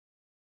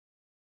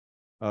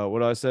 What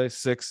do I say?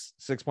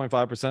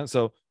 6.5%.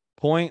 So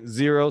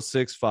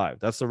 0.065.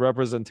 That's the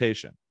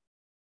representation.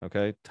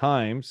 Okay,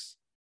 times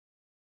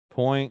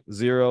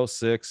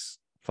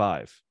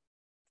 0.065.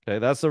 Okay,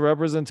 that's the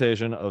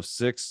representation of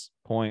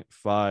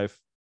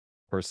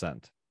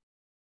 6.5%.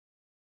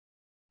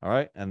 All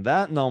right, and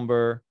that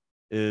number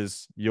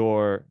is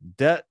your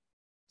debt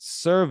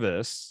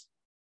service.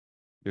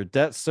 Your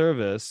debt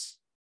service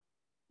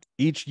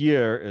each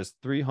year is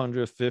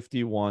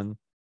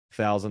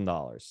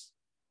 $351,000.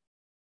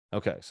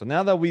 Okay, so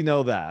now that we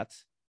know that,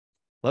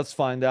 let's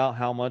find out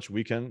how much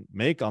we can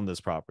make on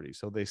this property.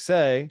 So they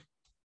say,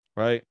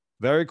 right,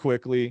 very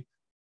quickly,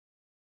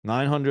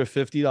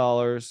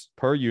 $950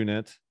 per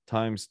unit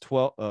times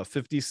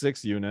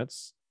 56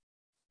 units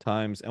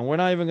times, and we're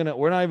not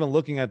even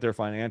looking at their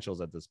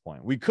financials at this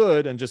point. We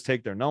could and just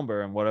take their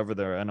number and whatever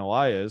their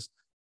NOI is,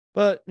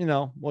 but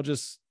we'll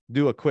just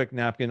do a quick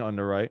napkin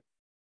underwrite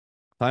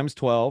times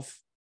 12.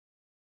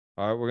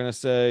 All right, we're gonna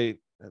say,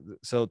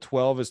 so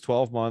 12 is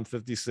 12 month,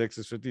 56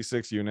 is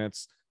 56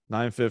 units,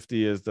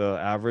 950 is the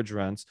average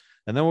rents,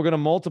 and then we're gonna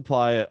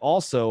multiply it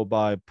also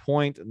by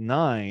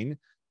 0.9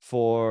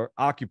 for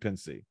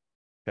occupancy.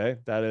 Okay,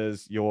 that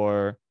is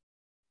your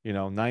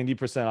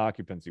 90%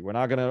 occupancy. We're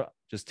not gonna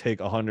just take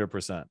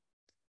 100%.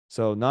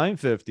 So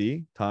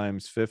 950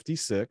 times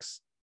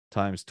 56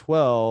 times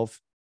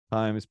 12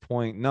 times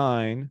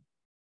 0.9.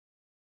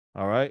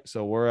 All right,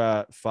 so we're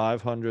at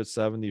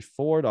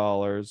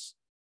 $574.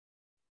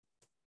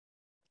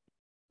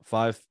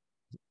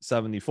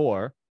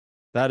 574.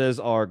 That is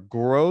our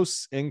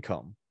gross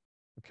income.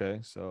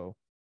 Okay, so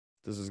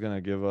this is going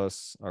to give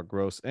us our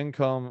gross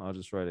income. I'll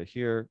just write it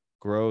here.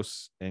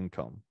 Gross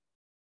income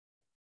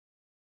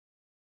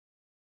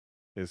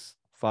is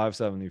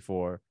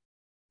 574,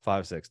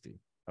 560.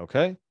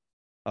 Okay.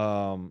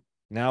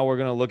 Now we're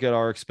going to look at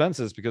our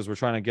expenses because we're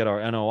trying to get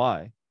our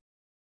NOI.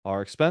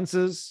 Our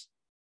expenses,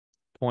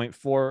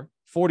 0.4,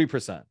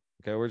 40%.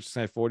 Okay, we're just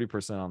saying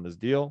 40% on this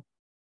deal.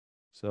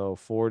 So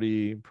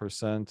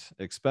 40%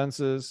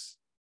 expenses,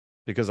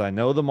 because I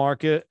know the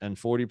market, and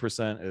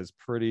 40% is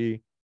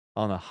pretty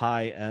on the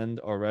high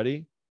end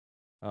already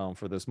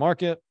for this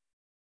market.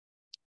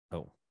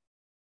 Oh,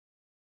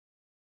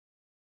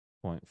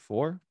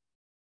 0.4.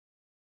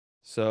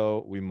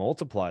 So we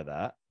multiply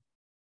that.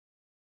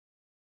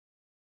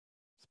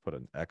 Let's put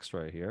an X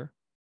right here.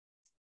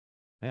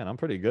 Man, I'm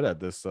pretty good at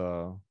this,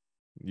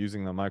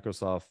 using the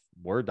Microsoft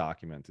Word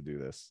document to do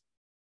this.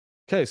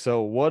 Okay,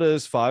 so what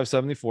is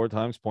 574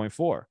 times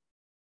 0.4?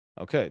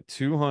 Okay,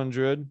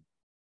 200.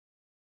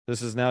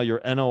 This is now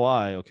your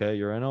NOI, okay?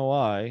 Your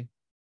NOI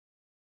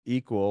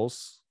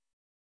equals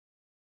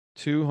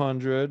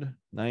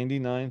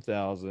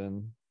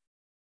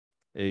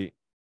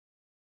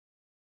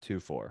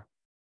 299,824.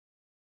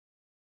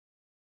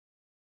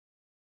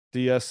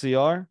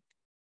 DSCR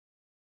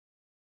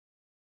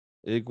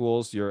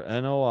equals your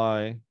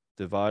NOI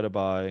divided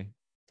by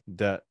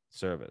debt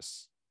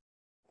service.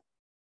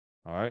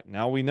 All right,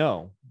 now we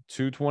know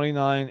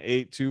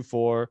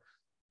 229,824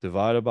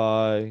 divided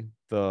by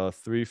the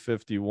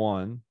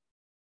 351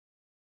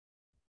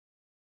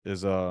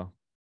 is a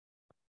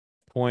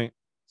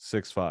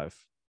 0.65.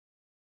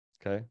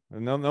 Okay,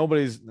 and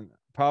nobody's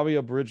probably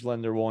a bridge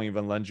lender won't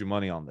even lend you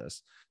money on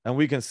this. And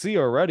we can see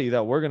already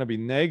that we're going to be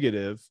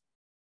negative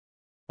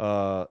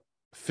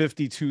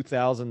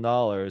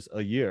 $52,000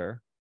 a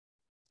year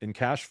in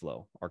cash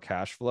flow. Our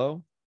cash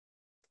flow,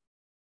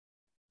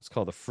 it's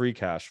called the free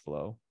cash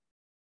flow,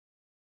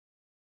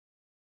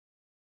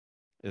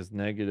 is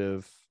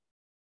negative,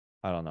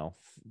 I don't know,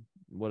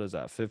 what is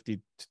that,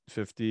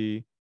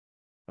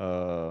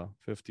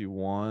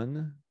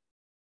 51,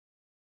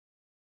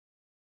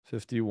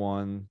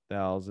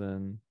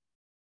 51,000,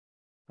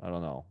 I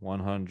don't know,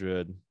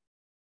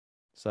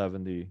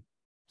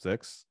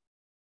 176.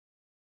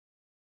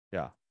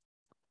 Yeah.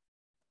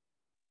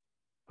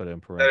 Put it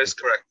in parentheses. That is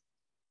correct.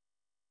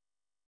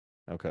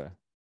 Okay,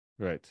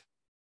 great.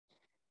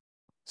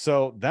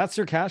 So that's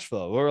your cash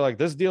flow. We're like,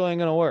 this deal ain't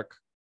gonna work.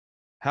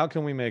 How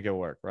can we make it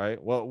work,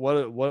 right?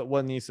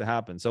 What needs to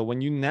happen? So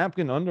when you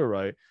napkin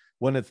underwrite,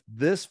 when it's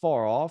this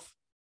far off,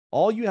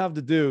 all you have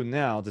to do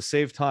now to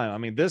save time, I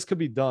mean, this could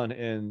be done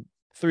in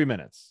 3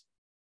 minutes.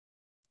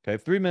 Okay,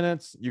 3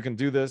 minutes, you can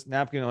do this,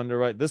 napkin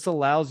underwrite. This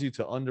allows you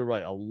to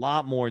underwrite a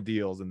lot more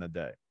deals in the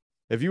day.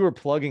 If you were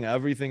plugging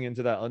everything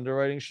into that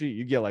underwriting sheet,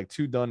 you get like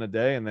 2 done a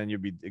day and then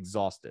you'd be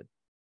exhausted.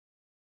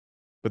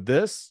 But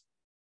this,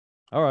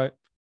 all right,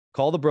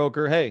 call the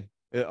broker. Hey,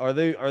 are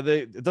they,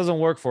 it doesn't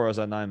work for us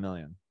at 9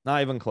 million.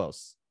 Not even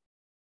close.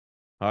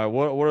 All right,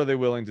 what are they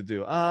willing to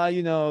do?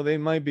 They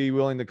might be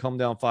willing to come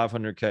down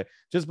 500K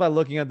just by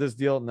looking at this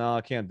deal. No,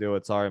 I can't do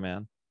it. Sorry,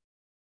 man.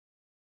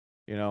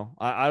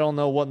 I don't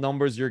know what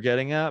numbers you're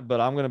getting at,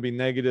 but I'm going to be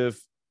negative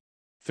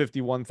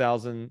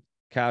 51,000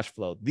 cash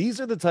flow.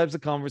 These are the types of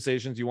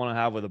conversations you want to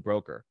have with a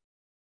broker.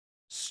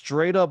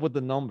 Straight up with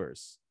the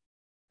numbers.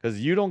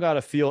 Because you don't got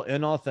to feel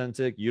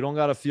inauthentic. You don't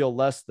got to feel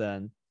less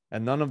than.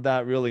 And none of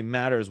that really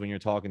matters when you're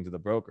talking to the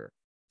broker.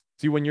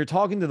 See, when you're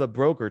talking to the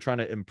broker, trying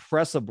to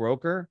impress a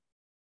broker,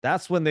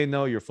 that's when they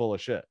know you're full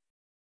of shit.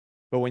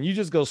 But when you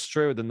just go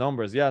straight with the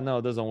numbers, yeah, no,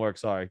 it doesn't work.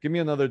 Sorry. Give me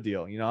another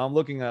deal. I'm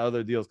looking at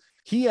other deals.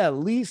 He at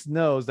least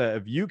knows that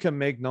if you can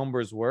make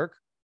numbers work,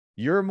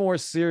 you're more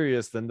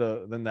serious than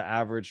the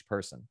average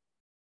person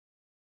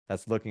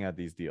that's looking at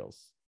these deals.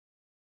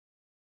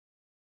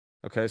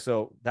 Okay,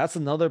 so that's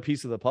another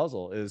piece of the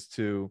puzzle, is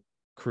to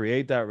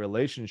create that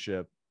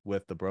relationship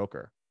with the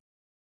broker.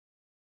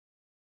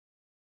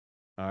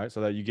 All right,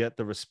 so that you get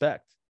the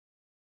respect.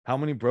 How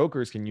many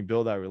brokers can you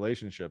build that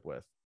relationship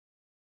with?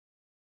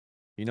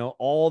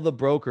 All the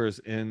brokers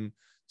in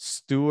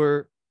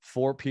Stewart,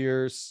 Fort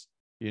Pierce,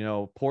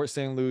 Port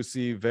St.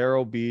 Lucie,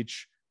 Vero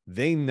Beach,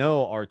 they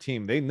know our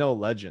team. They know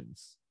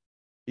Legends.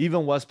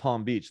 Even West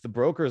Palm Beach, the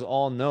brokers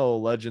all know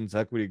Legends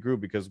Equity Group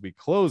because we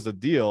closed a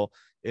deal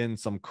in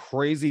some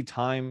crazy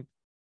time.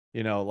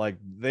 Like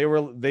they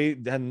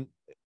had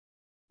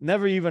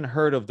never even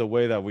heard of the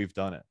way that we've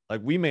done it.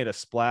 Like we made a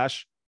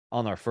splash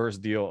on our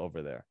first deal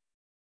over there.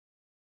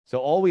 So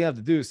all we have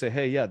to do is say,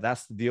 hey, yeah,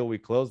 that's the deal we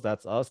closed.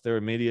 That's us. They're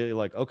immediately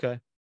like, okay,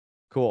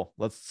 cool.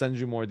 Let's send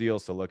you more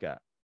deals to look at.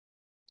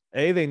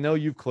 A, they know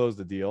you've closed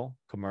the deal,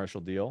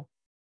 commercial deal.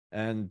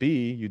 And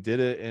B, you did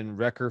it in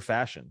record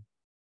fashion.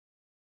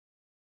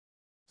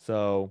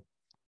 So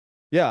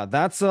yeah,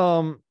 that's,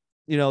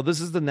 this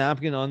is the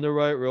napkin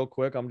underwrite real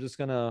quick. I'm just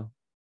gonna,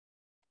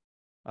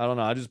 I don't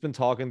know. I've just been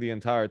talking the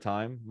entire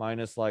time,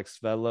 minus like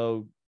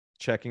Svetlo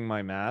checking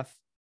my math.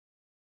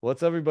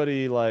 Let's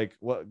everybody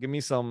give me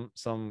some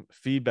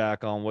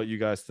feedback on what you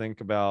guys think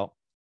about,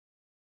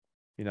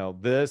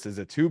 this. Is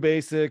it too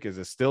basic? Is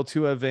it still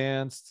too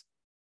advanced?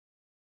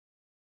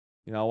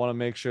 I want to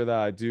make sure that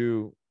I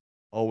do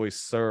always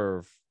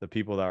serve the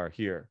people that are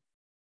here.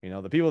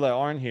 The people that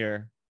aren't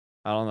here,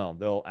 I don't know.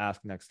 They'll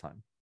ask next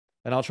time.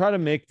 And I'll try to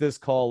make this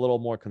call a little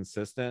more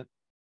consistent.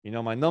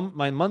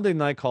 My Monday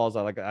night calls,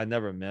 I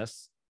never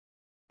miss.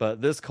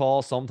 But this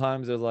call,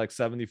 sometimes there's like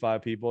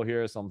 75 people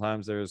here.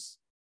 Sometimes there's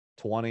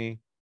 20,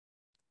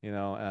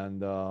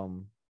 and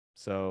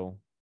so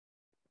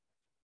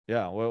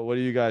yeah, what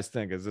do you guys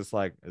think? Is this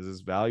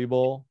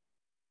valuable?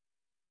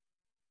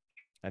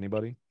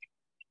 Anybody?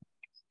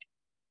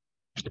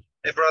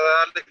 Hey, brother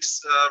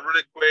Alex,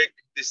 really quick,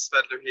 this is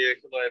Svetler here.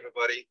 Hello,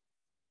 everybody.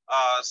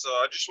 So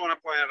I just want to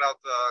point out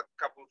a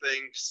couple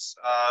things.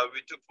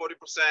 We took 40%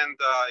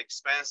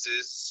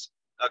 expenses.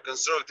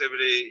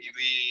 Conservatively,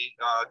 we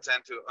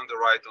tend to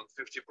underwrite on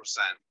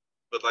 50%.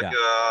 But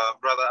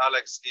brother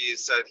Alex, he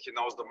said he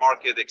knows the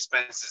market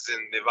expenses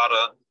in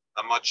Nevada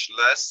are much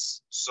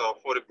less. So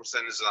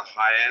 40% is a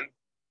high end.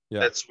 Yeah.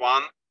 That's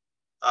one.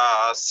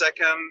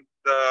 Second,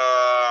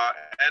 the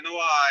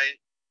NOI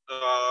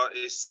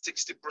is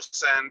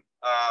 60%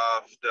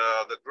 of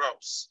the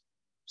gross.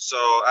 So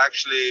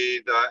actually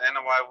the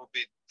NOI will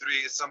be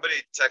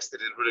somebody texted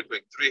it really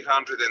quick,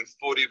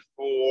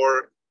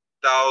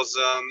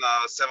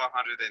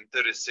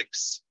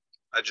 344,736.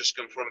 I just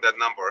confirmed that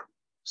number.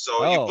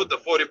 So you put the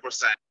 40%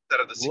 instead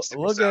of the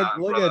 60%.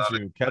 Look at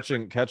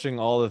you catching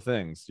all the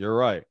things. You're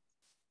right.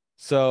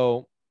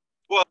 So,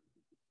 well,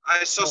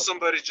 I saw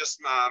somebody just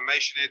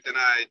mention it, and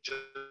I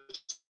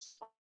just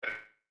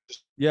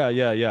yeah.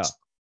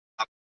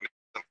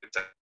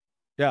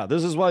 Yeah,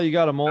 this is why you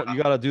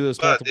gotta do this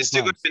but multiple it's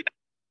still going times. to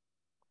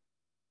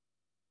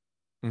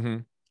be. Mm-hmm.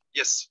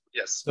 Yes.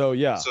 So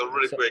yeah. So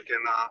really quick,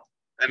 and Yeah,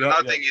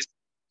 another yeah. thing is,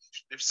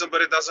 if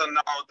somebody doesn't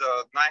know,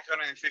 the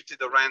 950,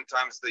 the rent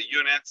times the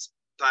units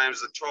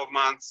times the 12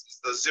 months is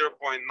the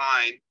 0.9.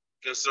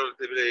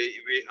 Conservatively,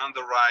 we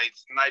underwrite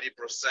 90%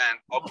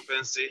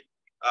 occupancy.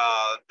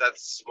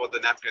 That's what the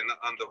napkin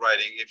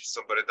underwriting. If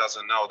somebody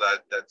doesn't know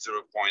that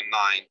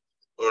 0.9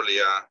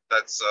 earlier,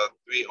 that's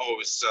we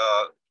always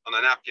on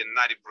a napkin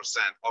 90%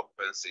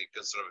 occupancy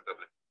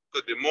conservatively.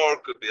 Could be more,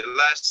 could be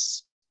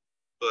less,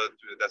 but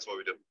that's what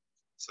we do.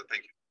 So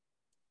thank you.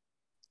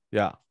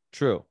 Yeah,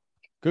 true.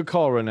 Good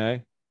call,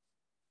 Renee.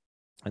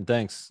 And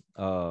thanks,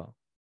 Svetlo.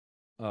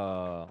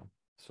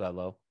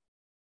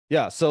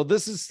 Yeah, so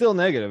this is still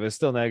negative. It's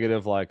still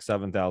negative like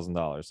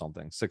 $7,000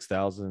 something,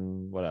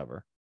 6,000,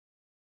 whatever.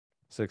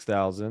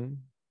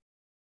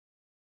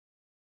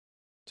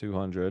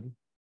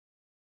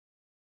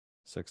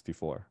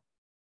 6,264.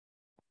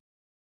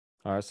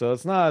 All right, so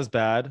it's not as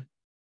bad.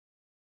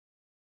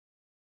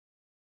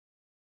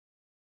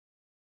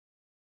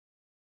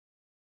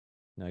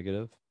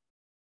 Negative.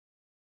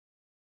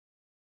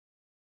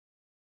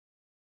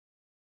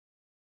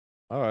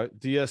 All right,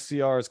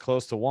 DSCR is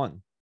close to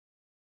 1.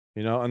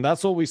 You know, and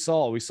that's what we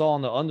saw. We saw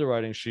on the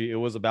underwriting sheet it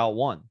was about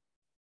 1.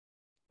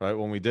 Right,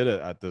 when we did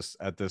it at this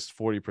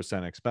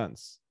 40%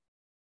 expense.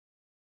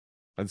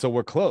 And so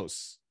we're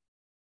close.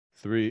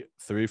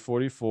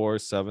 344,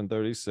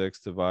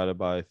 736 divided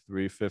by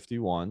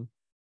 351.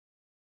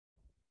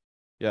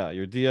 Yeah,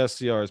 your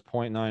DSCR is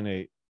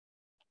 0.98.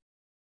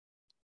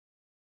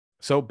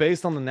 So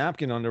based on the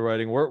napkin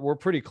underwriting, we're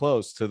pretty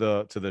close to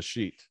the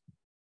sheet.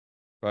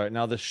 Right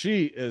now, the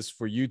sheet is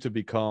for you to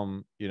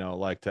become, you know,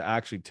 like to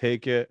actually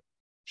take it,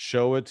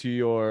 show it to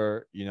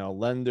your, you know,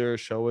 lender,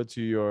 show it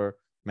to your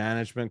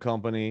management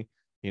company,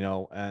 you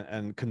know,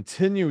 and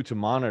continue to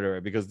monitor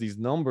it, because these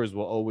numbers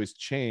will always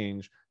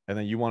change. And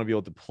then you want to be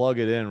able to plug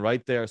it in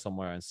right there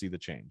somewhere and see the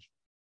change.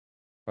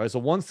 Right. So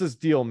once this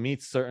deal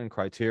meets certain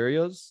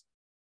criterias,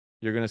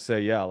 you're going to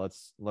say, yeah,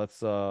 let's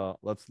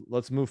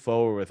move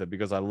forward with it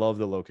because I love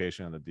the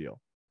location of the deal.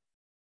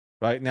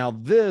 Right now,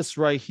 this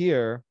right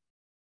here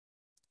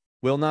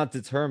will not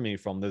deter me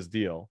from this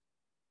deal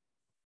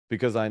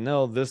because I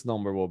know this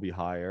number will be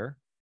higher.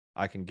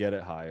 I can get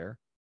it higher.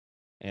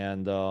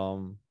 And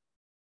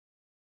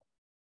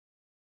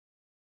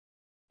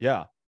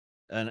yeah.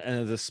 And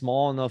it's a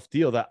small enough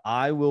deal that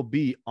I will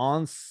be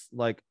on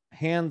like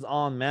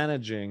hands-on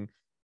managing,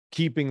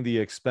 keeping the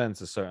expense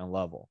a certain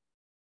level.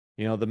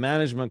 You know, the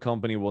management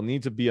company will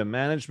need to be a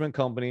management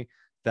company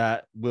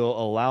that will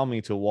allow me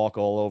to walk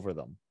all over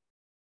them.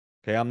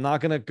 Okay, I'm not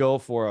going to go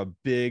for a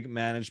big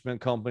management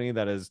company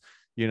that is,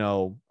 you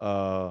know,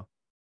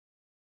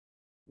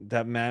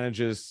 that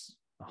manages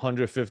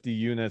 150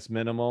 units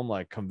minimum,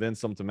 like convince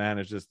them to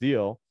manage this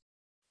deal,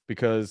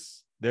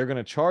 because they're going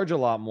to charge a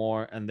lot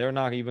more and they're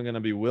not even going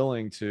to be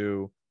willing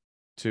to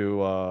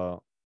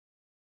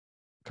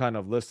kind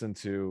of listen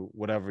to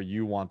whatever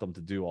you want them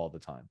to do all the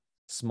time.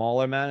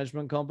 Smaller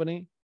management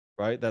company,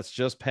 right? That's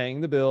just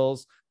paying the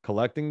bills,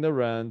 collecting the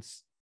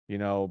rents, you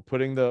know,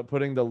 putting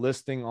the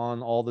listing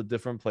on all the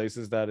different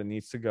places that it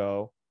needs to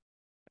go,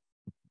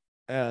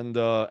 and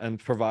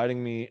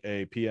providing me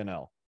a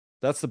P&L.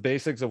 That's the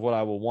basics of what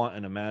I will want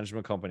in a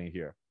management company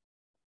here.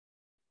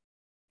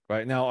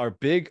 Right now, our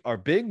big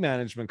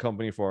management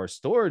company for our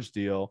storage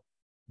deal,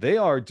 they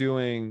are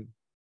doing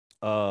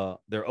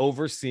they're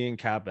overseeing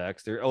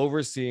CapEx, they're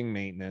overseeing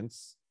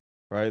maintenance,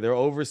 right? They're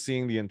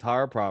overseeing the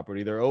entire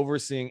property, they're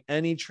overseeing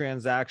any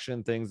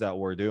transaction things that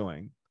we're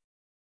doing.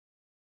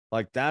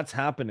 Like that's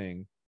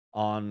happening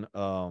on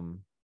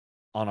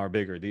our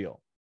bigger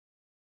deal,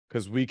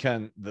 because we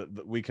can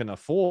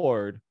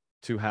afford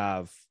to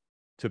have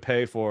to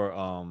pay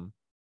for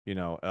you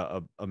know,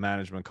 a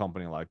management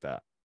company like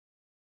that.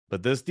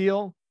 But this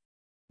deal,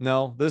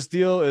 no, this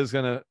deal is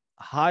going to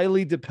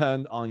highly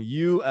depend on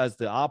you as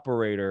the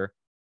operator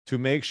to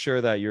make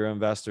sure that your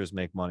investors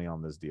make money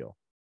on this deal.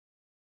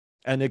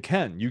 And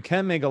you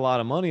can make a lot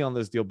of money on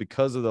this deal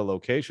because of the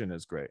location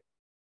is great.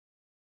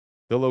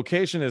 The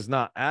location is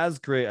not as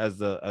great as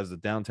the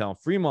downtown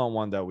Fremont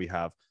one that we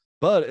have,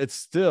 but it's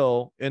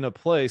still in a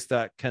place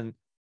that can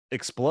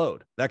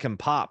explode, that can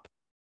pop.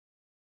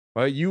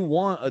 Right? You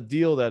want a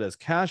deal that is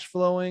cash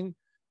flowing,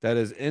 that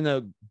is in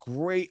a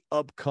great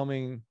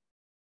upcoming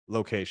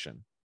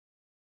location.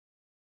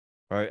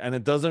 Right? And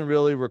it doesn't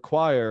really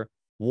require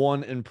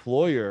one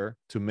employer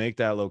to make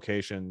that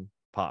location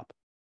pop.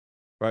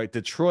 Right?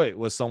 Detroit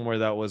was somewhere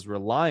that was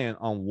reliant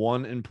on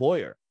one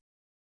employer,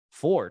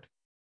 Ford.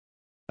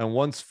 And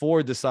once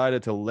Ford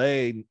decided to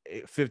lay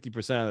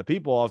 50% of the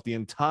people off, the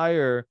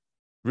entire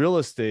real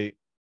estate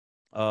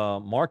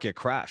market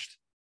crashed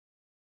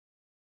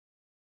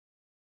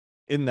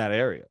in that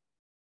area.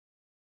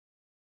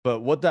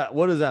 But what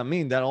does that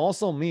mean? That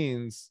also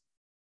means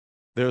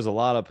there's a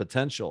lot of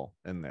potential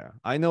in there.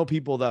 I know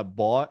people that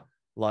bought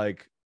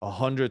like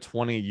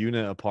 120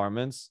 unit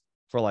apartments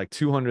for like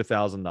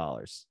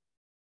 $200,000.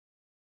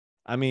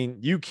 I mean,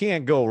 you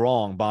can't go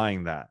wrong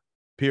buying that,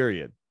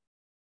 period.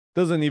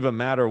 Doesn't even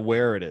matter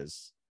where it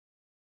is,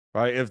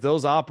 right? If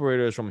those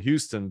operators from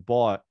Houston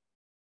bought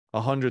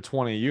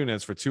 120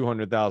 units for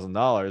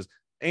 $200,000,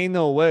 ain't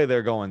no way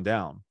they're going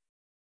down,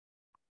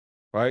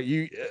 right?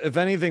 You, if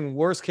anything,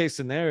 worst case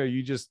scenario,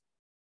 you just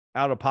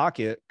out of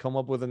pocket come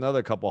up with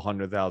another couple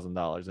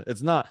 $100,000.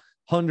 It's not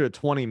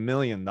 $120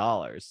 million.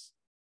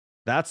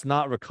 That's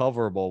not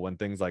recoverable when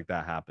things like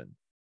that happen,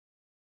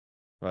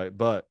 right?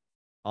 But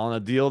on a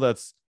deal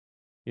that's,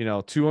 you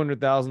know,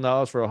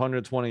 $200,000 for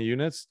 120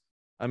 units,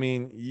 I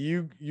mean,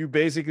 you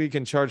basically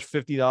can charge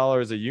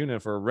 $50 a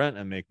unit for rent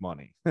and make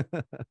money.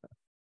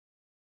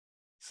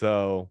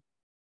 So,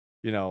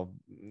 you know,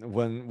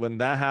 when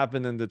that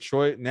happened in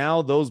Detroit,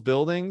 now those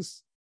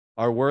buildings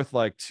are worth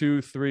like $2,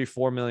 $3,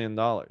 $4 million,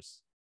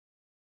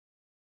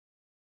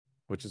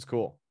 which is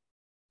cool.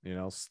 You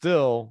know,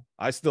 still,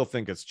 I still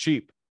think it's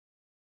cheap.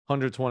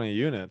 120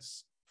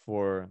 units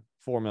for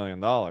 $4 million.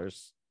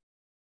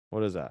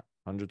 What is that?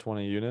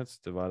 120 units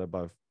divided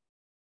by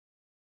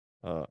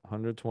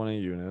 120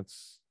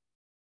 units.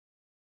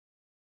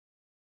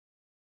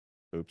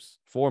 Oops,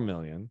 4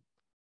 million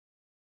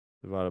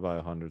divided by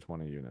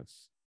 120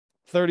 units.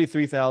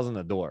 33,000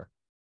 a door.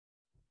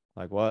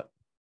 Like what?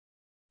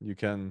 You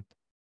charge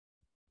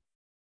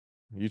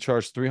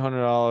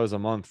 $300 a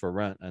month for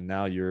rent, and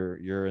now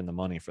you're in the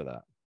money for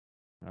that.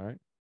 All right.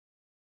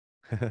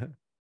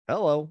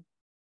 Hello.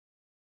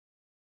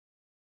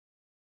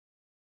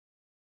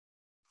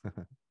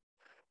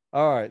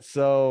 All right.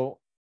 So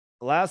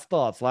last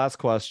thoughts, last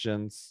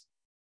questions.